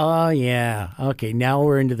 oh, yeah, okay, now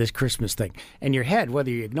we're into this Christmas thing. And your head, whether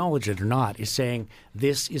you acknowledge it or not, is saying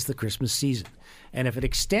this is the Christmas season. And if it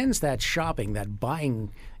extends that shopping, that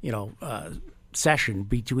buying, session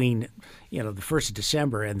between, the 1st of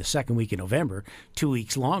December and the second week in November, 2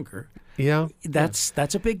 weeks longer, yeah, that's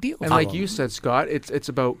a big deal. And like you said, Scott, it's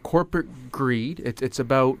about corporate greed. It's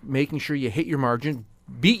about making sure you hit your margin,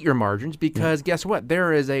 beat your margins, because guess what?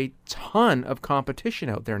 There is a ton of competition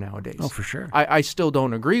out there nowadays. Oh, for sure. I still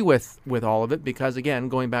don't agree with all of it because, again,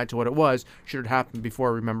 going back to what it was, should it happen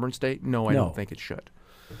before Remembrance Day? No, I don't think it should.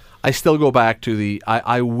 I still go back to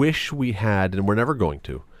I wish we had, and we're never going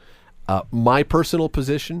to, my personal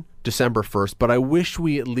position, December 1st, but I wish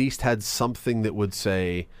we at least had something that would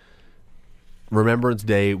say, Remembrance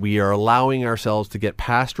Day, we are allowing ourselves to get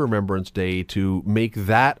past Remembrance Day to make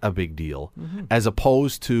that a big deal, as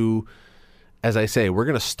opposed to, as I say, we're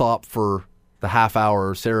going to stop for the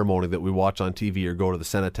half-hour ceremony that we watch on TV or go to the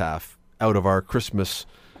cenotaph out of our Christmas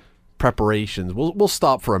preparations. We'll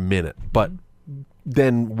stop for a minute, but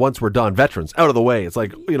then once we're done, veterans out of the way. It's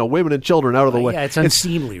like, women and children out of the way. Yeah, it's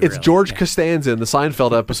unseemly. It's George Costanza in the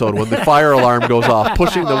Seinfeld episode when the fire alarm goes off,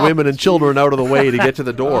 pushing the women and children out of the way to get to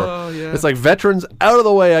the door. Oh, yeah. It's like, veterans out of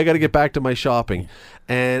the way. I got to get back to my shopping.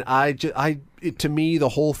 And to me, the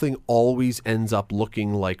whole thing always ends up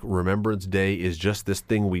looking like Remembrance Day is just this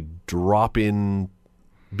thing we drop in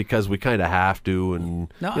because we kind of have to.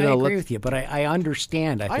 And no, I agree with you, but I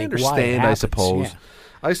understand. I think understand. Why it happens. I suppose. Yeah.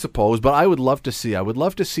 I suppose, but I would love to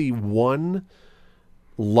see one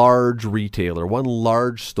large retailer, one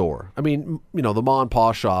large store. I mean, the Ma and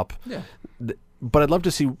Pa shop. Yeah. But I'd love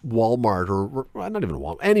to see Walmart or not even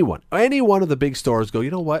Walmart, any one of the big stores go,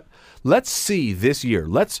 you know what? Let's see this year.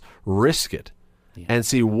 Let's risk it and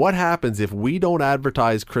see what happens if we don't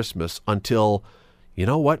advertise Christmas until,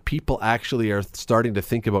 people actually are starting to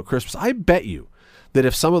think about Christmas. I bet you that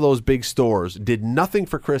if some of those big stores did nothing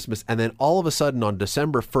for Christmas and then all of a sudden on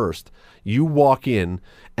December 1st, you walk in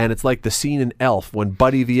and it's like the scene in Elf when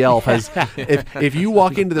Buddy the Elf has, if you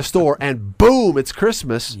walk into the store and boom, it's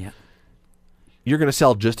Christmas, you're going to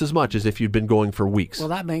sell just as much as if you'd been going for weeks. Well,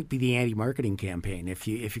 that might be the anti-marketing campaign. If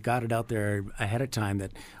you got it out there ahead of time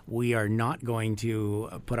that we are not going to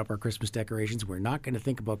put up our Christmas decorations, we're not going to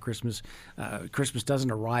think about Christmas. Christmas doesn't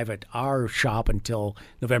arrive at our shop until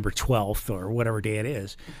November 12th or whatever day it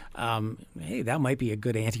is. Hey, that might be a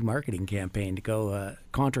good anti-marketing campaign to go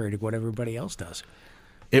contrary to what everybody else does.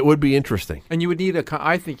 It would be interesting. And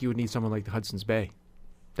I think you would need someone like the Hudson's Bay.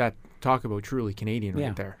 talk about truly Canadian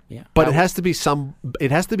right there. Yeah. But it has to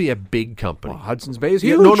be a big company. Well, Hudson's Bay is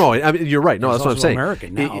Yeah, huge. no, I mean, you're right. No, It's that's what I'm also saying.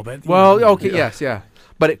 American now, but Well, okay, yes, yeah.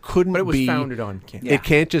 But it couldn't But it was be. founded on Canada. It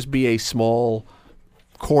can't just be a small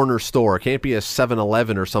corner store. It can't be a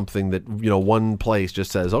 7-Eleven or something that, one place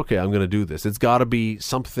just says, okay, I'm going to do this. It's got to be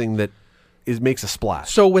something that makes a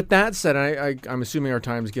splash. So with that said, I'm assuming our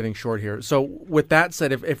time is getting short here. So with that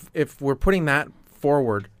said, if we're putting that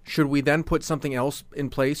forward, should we then put something else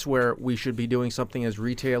in place where we should be doing something as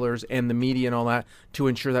retailers and the media and all that to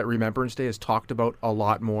ensure that Remembrance Day is talked about a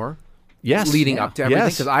lot more? Yes. Leading up to everything?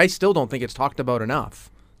 Yes. Because I still don't think it's talked about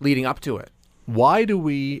enough leading up to it. Why do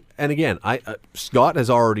we? And again, Scott has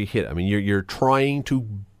already hit. I mean, you're trying to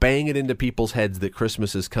bang it into people's heads that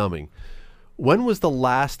Christmas is coming. When was the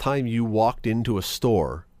last time you walked into a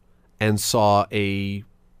store and saw a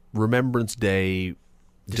Remembrance Day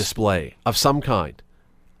display of some kind?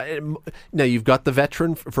 Now you've got the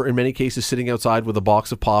veteran for in many cases sitting outside with a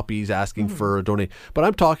box of poppies asking for a donation, but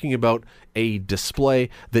I'm talking about a display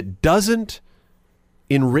that doesn't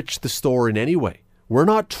enrich the store in any way. We're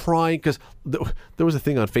not trying, because there was a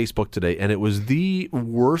thing on Facebook today, and it was the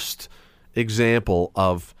worst example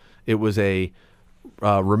of, it was a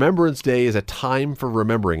Remembrance Day is a time for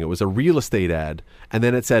remembering. It was a real estate ad, and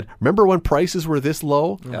then it said, remember when prices were this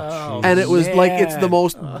low? And it was like, it's the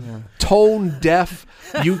most tone deaf.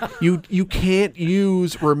 You can't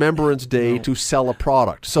use Remembrance Day to sell a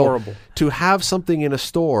product. So Horrible. To have something in a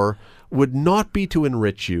store would not be to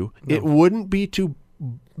enrich you. No. It wouldn't be to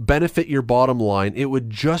benefit your bottom line. It would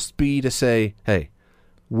just be to say, hey,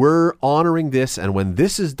 we're honoring this, and when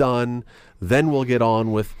this is done, then we'll get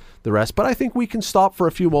on with the rest. But I think we can stop for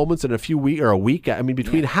a few moments and a week. I mean,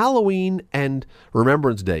 between Halloween and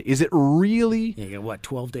Remembrance Day, is it really... Yeah, what,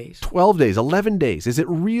 12 days? 12 days, 11 days. Is it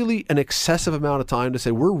really an excessive amount of time to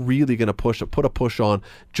say we're really going to put a push on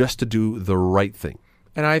just to do the right thing?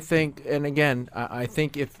 And I think, and again, I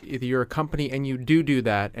think if you're a company and you do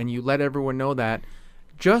that and you let everyone know that,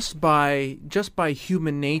 just by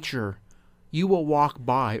human nature, you will walk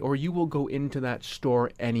by or you will go into that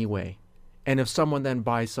store anyway. And if someone then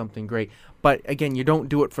buys something, great. But again, you don't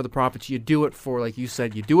do it for the profits. You do it for, like you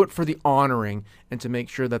said, you do it for the honoring and to make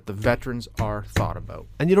sure that the veterans are thought about.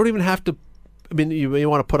 And you don't even have to, I mean, you may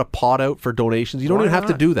want to put a pot out for donations. You don't even have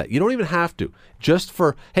to do that. You don't even have to. Just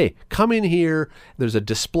for, hey, come in here, there's a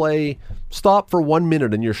display, stop for 1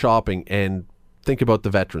 minute in your shopping and think about the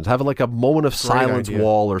veterans. Have like a moment of silence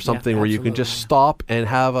wall or something where you can just stop and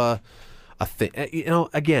have a thing.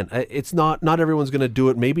 Again, it's not everyone's going to do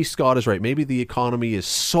it. Maybe Scott is right. Maybe the economy is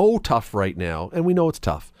so tough right now, and we know it's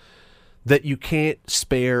tough, that you can't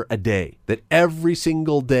spare a day. That every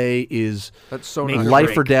single day is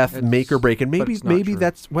life or death, make or break. And maybe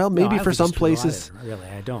that's maybe for some places. Really,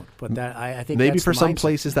 I don't. But that I think maybe that's for the some mindset.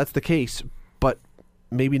 places that's the case, but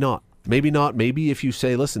maybe not. Maybe not. Maybe if you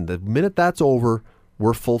say, listen, the minute that's over,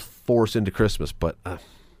 we're full force into Christmas. But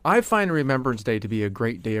I find Remembrance Day to be a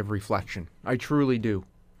great day of reflection. I truly do.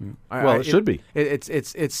 It should be.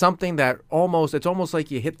 It's something that it's almost like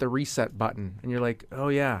you hit the reset button and you're like, oh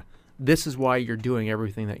yeah, this is why you're doing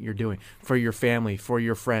everything that you're doing for your family, for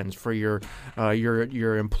your friends, for your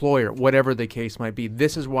employer, whatever the case might be.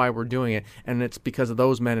 This is why we're doing it, and it's because of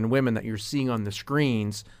those men and women that you're seeing on the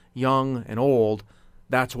screens, young and old.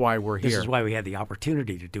 That's why we're here. This is why we had the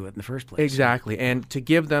opportunity to do it in the first place. Exactly. And to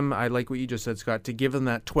give them, I like what you just said, Scott, to give them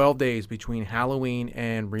that 12 days between Halloween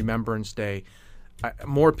and Remembrance Day,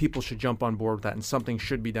 more people should jump on board with that, and something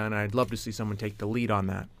should be done. And I'd love to see someone take the lead on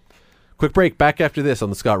that. Quick break. Back after this on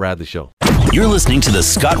The Scott Radley Show. You're listening to The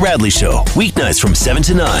Scott Radley Show, weeknights from 7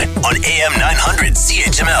 to 9 on AM 900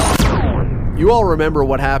 CHML. You all remember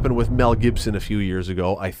what happened with Mel Gibson a few years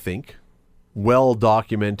ago, I think.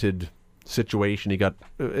 Well-documented situation. He got,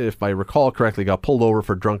 if I recall correctly, got pulled over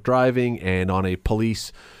for drunk driving, and on a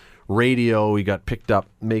police radio he got picked up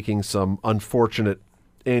making some unfortunate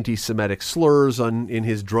anti-Semitic slurs in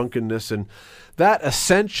his drunkenness, and that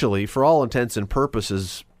essentially, for all intents and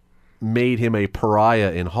purposes, made him a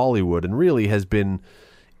pariah in Hollywood and really has been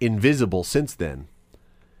invisible since then.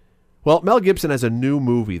 Well, Mel Gibson has a new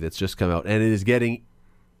movie that's just come out, and it is getting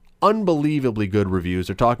unbelievably good reviews.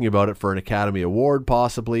 They're talking about it for an Academy Award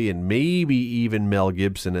possibly, and maybe even Mel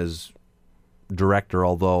Gibson as director,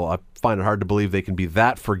 although I find it hard to believe they can be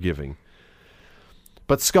that forgiving.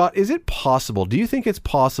 But Scott, is it possible, do you think it's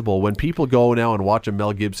possible when people go now and watch a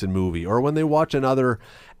Mel Gibson movie, or when they watch another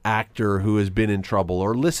actor who has been in trouble,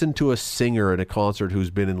 or listen to a singer at a concert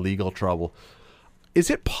who's been in legal trouble,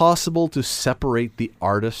 is it possible to separate the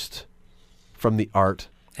artist from the art?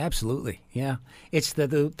 Absolutely, yeah. It's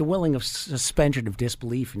the willing of suspension of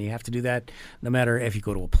disbelief, and you have to do that no matter if you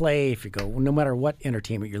go to a play, no matter what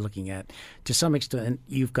entertainment you're looking at. To some extent,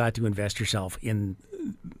 you've got to invest yourself in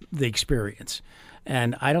the experience.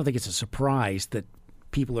 And I don't think it's a surprise that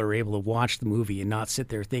people are able to watch the movie and not sit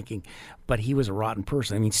there thinking, but he was a rotten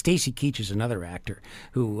person. I mean, Stacy Keach is another actor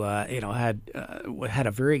who had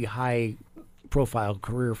a very high profile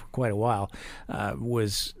career for quite a while,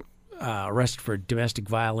 was arrested for domestic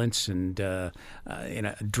violence and in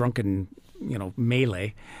a drunken,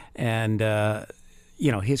 melee, and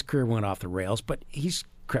his career went off the rails. But he's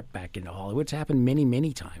crept back into Hollywood. It's happened many,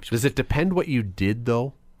 many times. Does it depend what you did,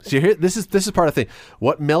 though? See, here, this is part of the thing.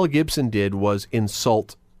 What Mel Gibson did was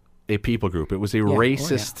insult a people group. It was a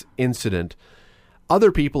racist incident.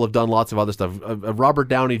 Other people have done lots of other stuff. Robert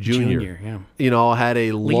Downey Jr. Had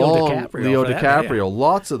a Leo DiCaprio.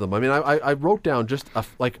 Lots of them. I mean, I wrote down just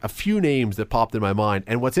a few names that popped in my mind.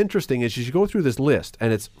 And what's interesting is you go through this list,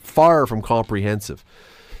 and it's far from comprehensive.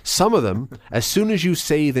 Some of them, as soon as you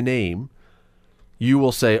say the name, you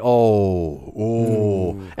will say,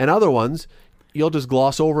 oh. And other ones, you'll just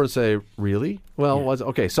gloss over and say, really? Well,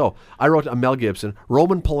 okay. So I wrote Mel Gibson,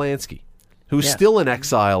 Roman Polanski, who's still in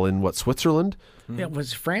exile in Switzerland? It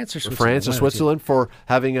was France or Switzerland. France or Switzerland for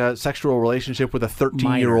having a sexual relationship with a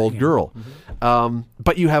 13-year-old girl.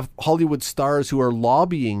 But you have Hollywood stars who are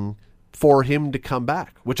lobbying for him to come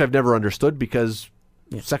back, which I've never understood because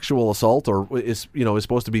sexual assault is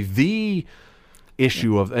supposed to be the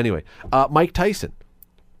issue of anyway. Mike Tyson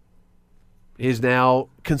is now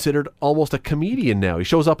considered almost a comedian now. He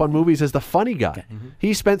shows up on movies as the funny guy.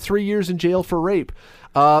 He spent 3 years in jail for rape.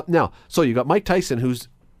 Now, so you got Mike Tyson, who's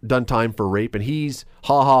done time for rape, and he's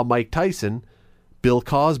Mike Tyson. Bill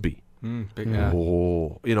Cosby.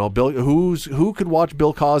 Bill. Who could watch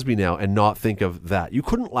Bill Cosby now and not think of that? You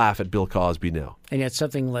couldn't laugh at Bill Cosby now. And yet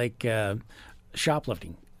something like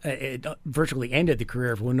shoplifting, it virtually ended the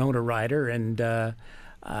career of Winona Ryder, and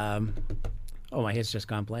my head's just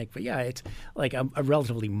gone blank. But yeah, it's like a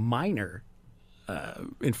relatively minor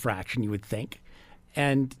infraction, you would think.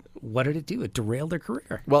 And what did it do? It derailed their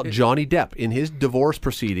career. Well, Johnny Depp, in his divorce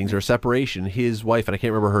proceedings or separation, his wife, and I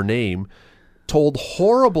can't remember her name, told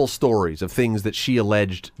horrible stories of things that she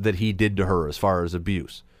alleged that he did to her as far as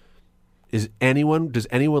abuse. Does anyone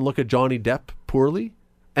look at Johnny Depp poorly?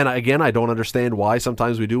 And again, I don't understand why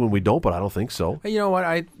sometimes we do and we don't, but I don't think so. You know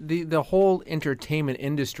what? The whole entertainment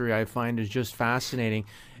industry I find is just fascinating.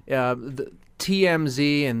 The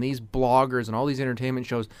TMZ and these bloggers and all these entertainment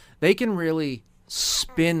shows, they can really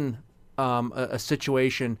spin a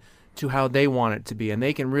situation to how they want it to be, and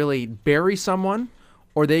they can really bury someone,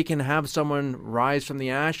 or they can have someone rise from the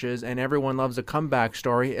ashes, and everyone loves a comeback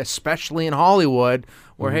story, especially in Hollywood,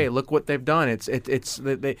 where hey, look what they've done.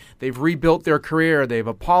 They've rebuilt their career, they've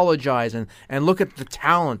apologized, and look at the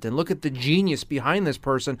talent and look at the genius behind this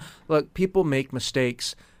person. Look, people make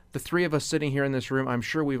mistakes. The three of us sitting here in this room, I'm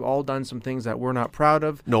sure we've all done some things that we're not proud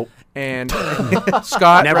of. Nope. And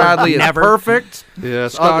Scott Radley is perfect. Yeah,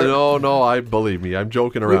 Scott. No, believe me, I'm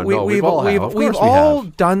joking around. We've all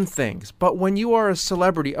done things. But when you are a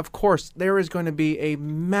celebrity, of course, there is going to be a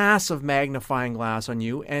massive magnifying glass on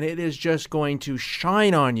you, and it is just going to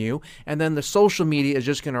shine on you. And then the social media is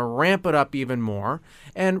just going to ramp it up even more.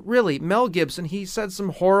 And really, Mel Gibson, he said some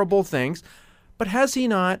horrible things, but has he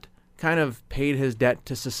not kind of paid his debt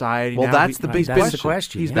to society? Well, now? That's the big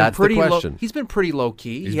question. He's been pretty low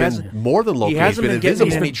key. He's been more than low key. He hasn't been getting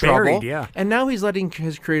in any trouble. Buried, and now he's letting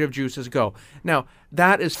his creative juices go. Now,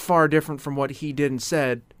 that is far different from what he did and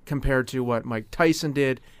said compared to what Mike Tyson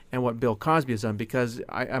did and what Bill Cosby has done, because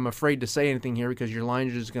I'm afraid to say anything here because your line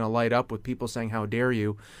is just going to light up with people saying, how dare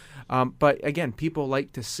you? But again, people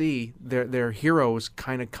like to see their heroes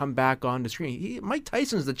kind of come back onto screen. Mike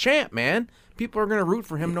Tyson's the champ, man. People are going to root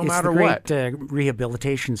for him no matter what. It's the great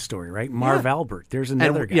rehabilitation story, right? Marv Albert. There's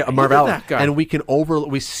another guy. Yeah, Marv Albert. And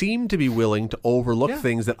we seem to be willing to overlook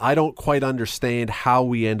things that I don't quite understand how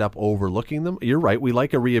we end up overlooking them. You're right. We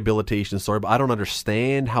like a rehabilitation story, but I don't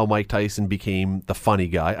understand how Mike Tyson became the funny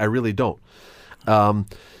guy. I really don't.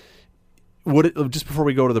 Just before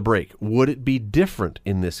we go to the break, would it be different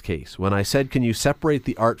in this case? When I said, can you separate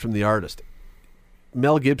the art from the artist?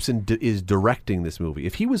 Mel Gibson is directing this movie.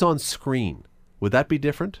 If he was on screen, would that be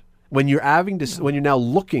different? When you're when you're now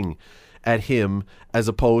looking at him as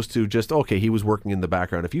opposed to just, okay, he was working in the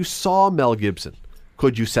background. If you saw Mel Gibson,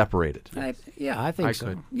 could you separate it? I think so.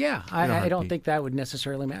 Could. Yeah, I don't think that would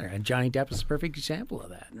necessarily matter. And Johnny Depp is a perfect example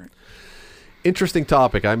of that. Right? Interesting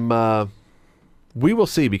topic. We will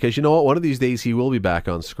see, because you know what? One of these days he will be back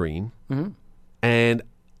on screen. Mm-hmm. And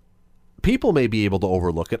people may be able to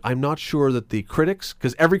overlook it. I'm not sure that the critics,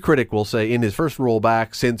 because every critic will say in his first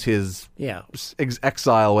rollback since his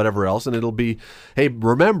exile, whatever else, and it'll be, hey,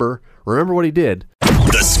 remember what he did.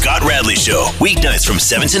 The Scott Radley Show, weeknights from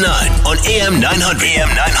 7 to 9 on AM 900. AM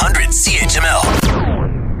 900 CHML.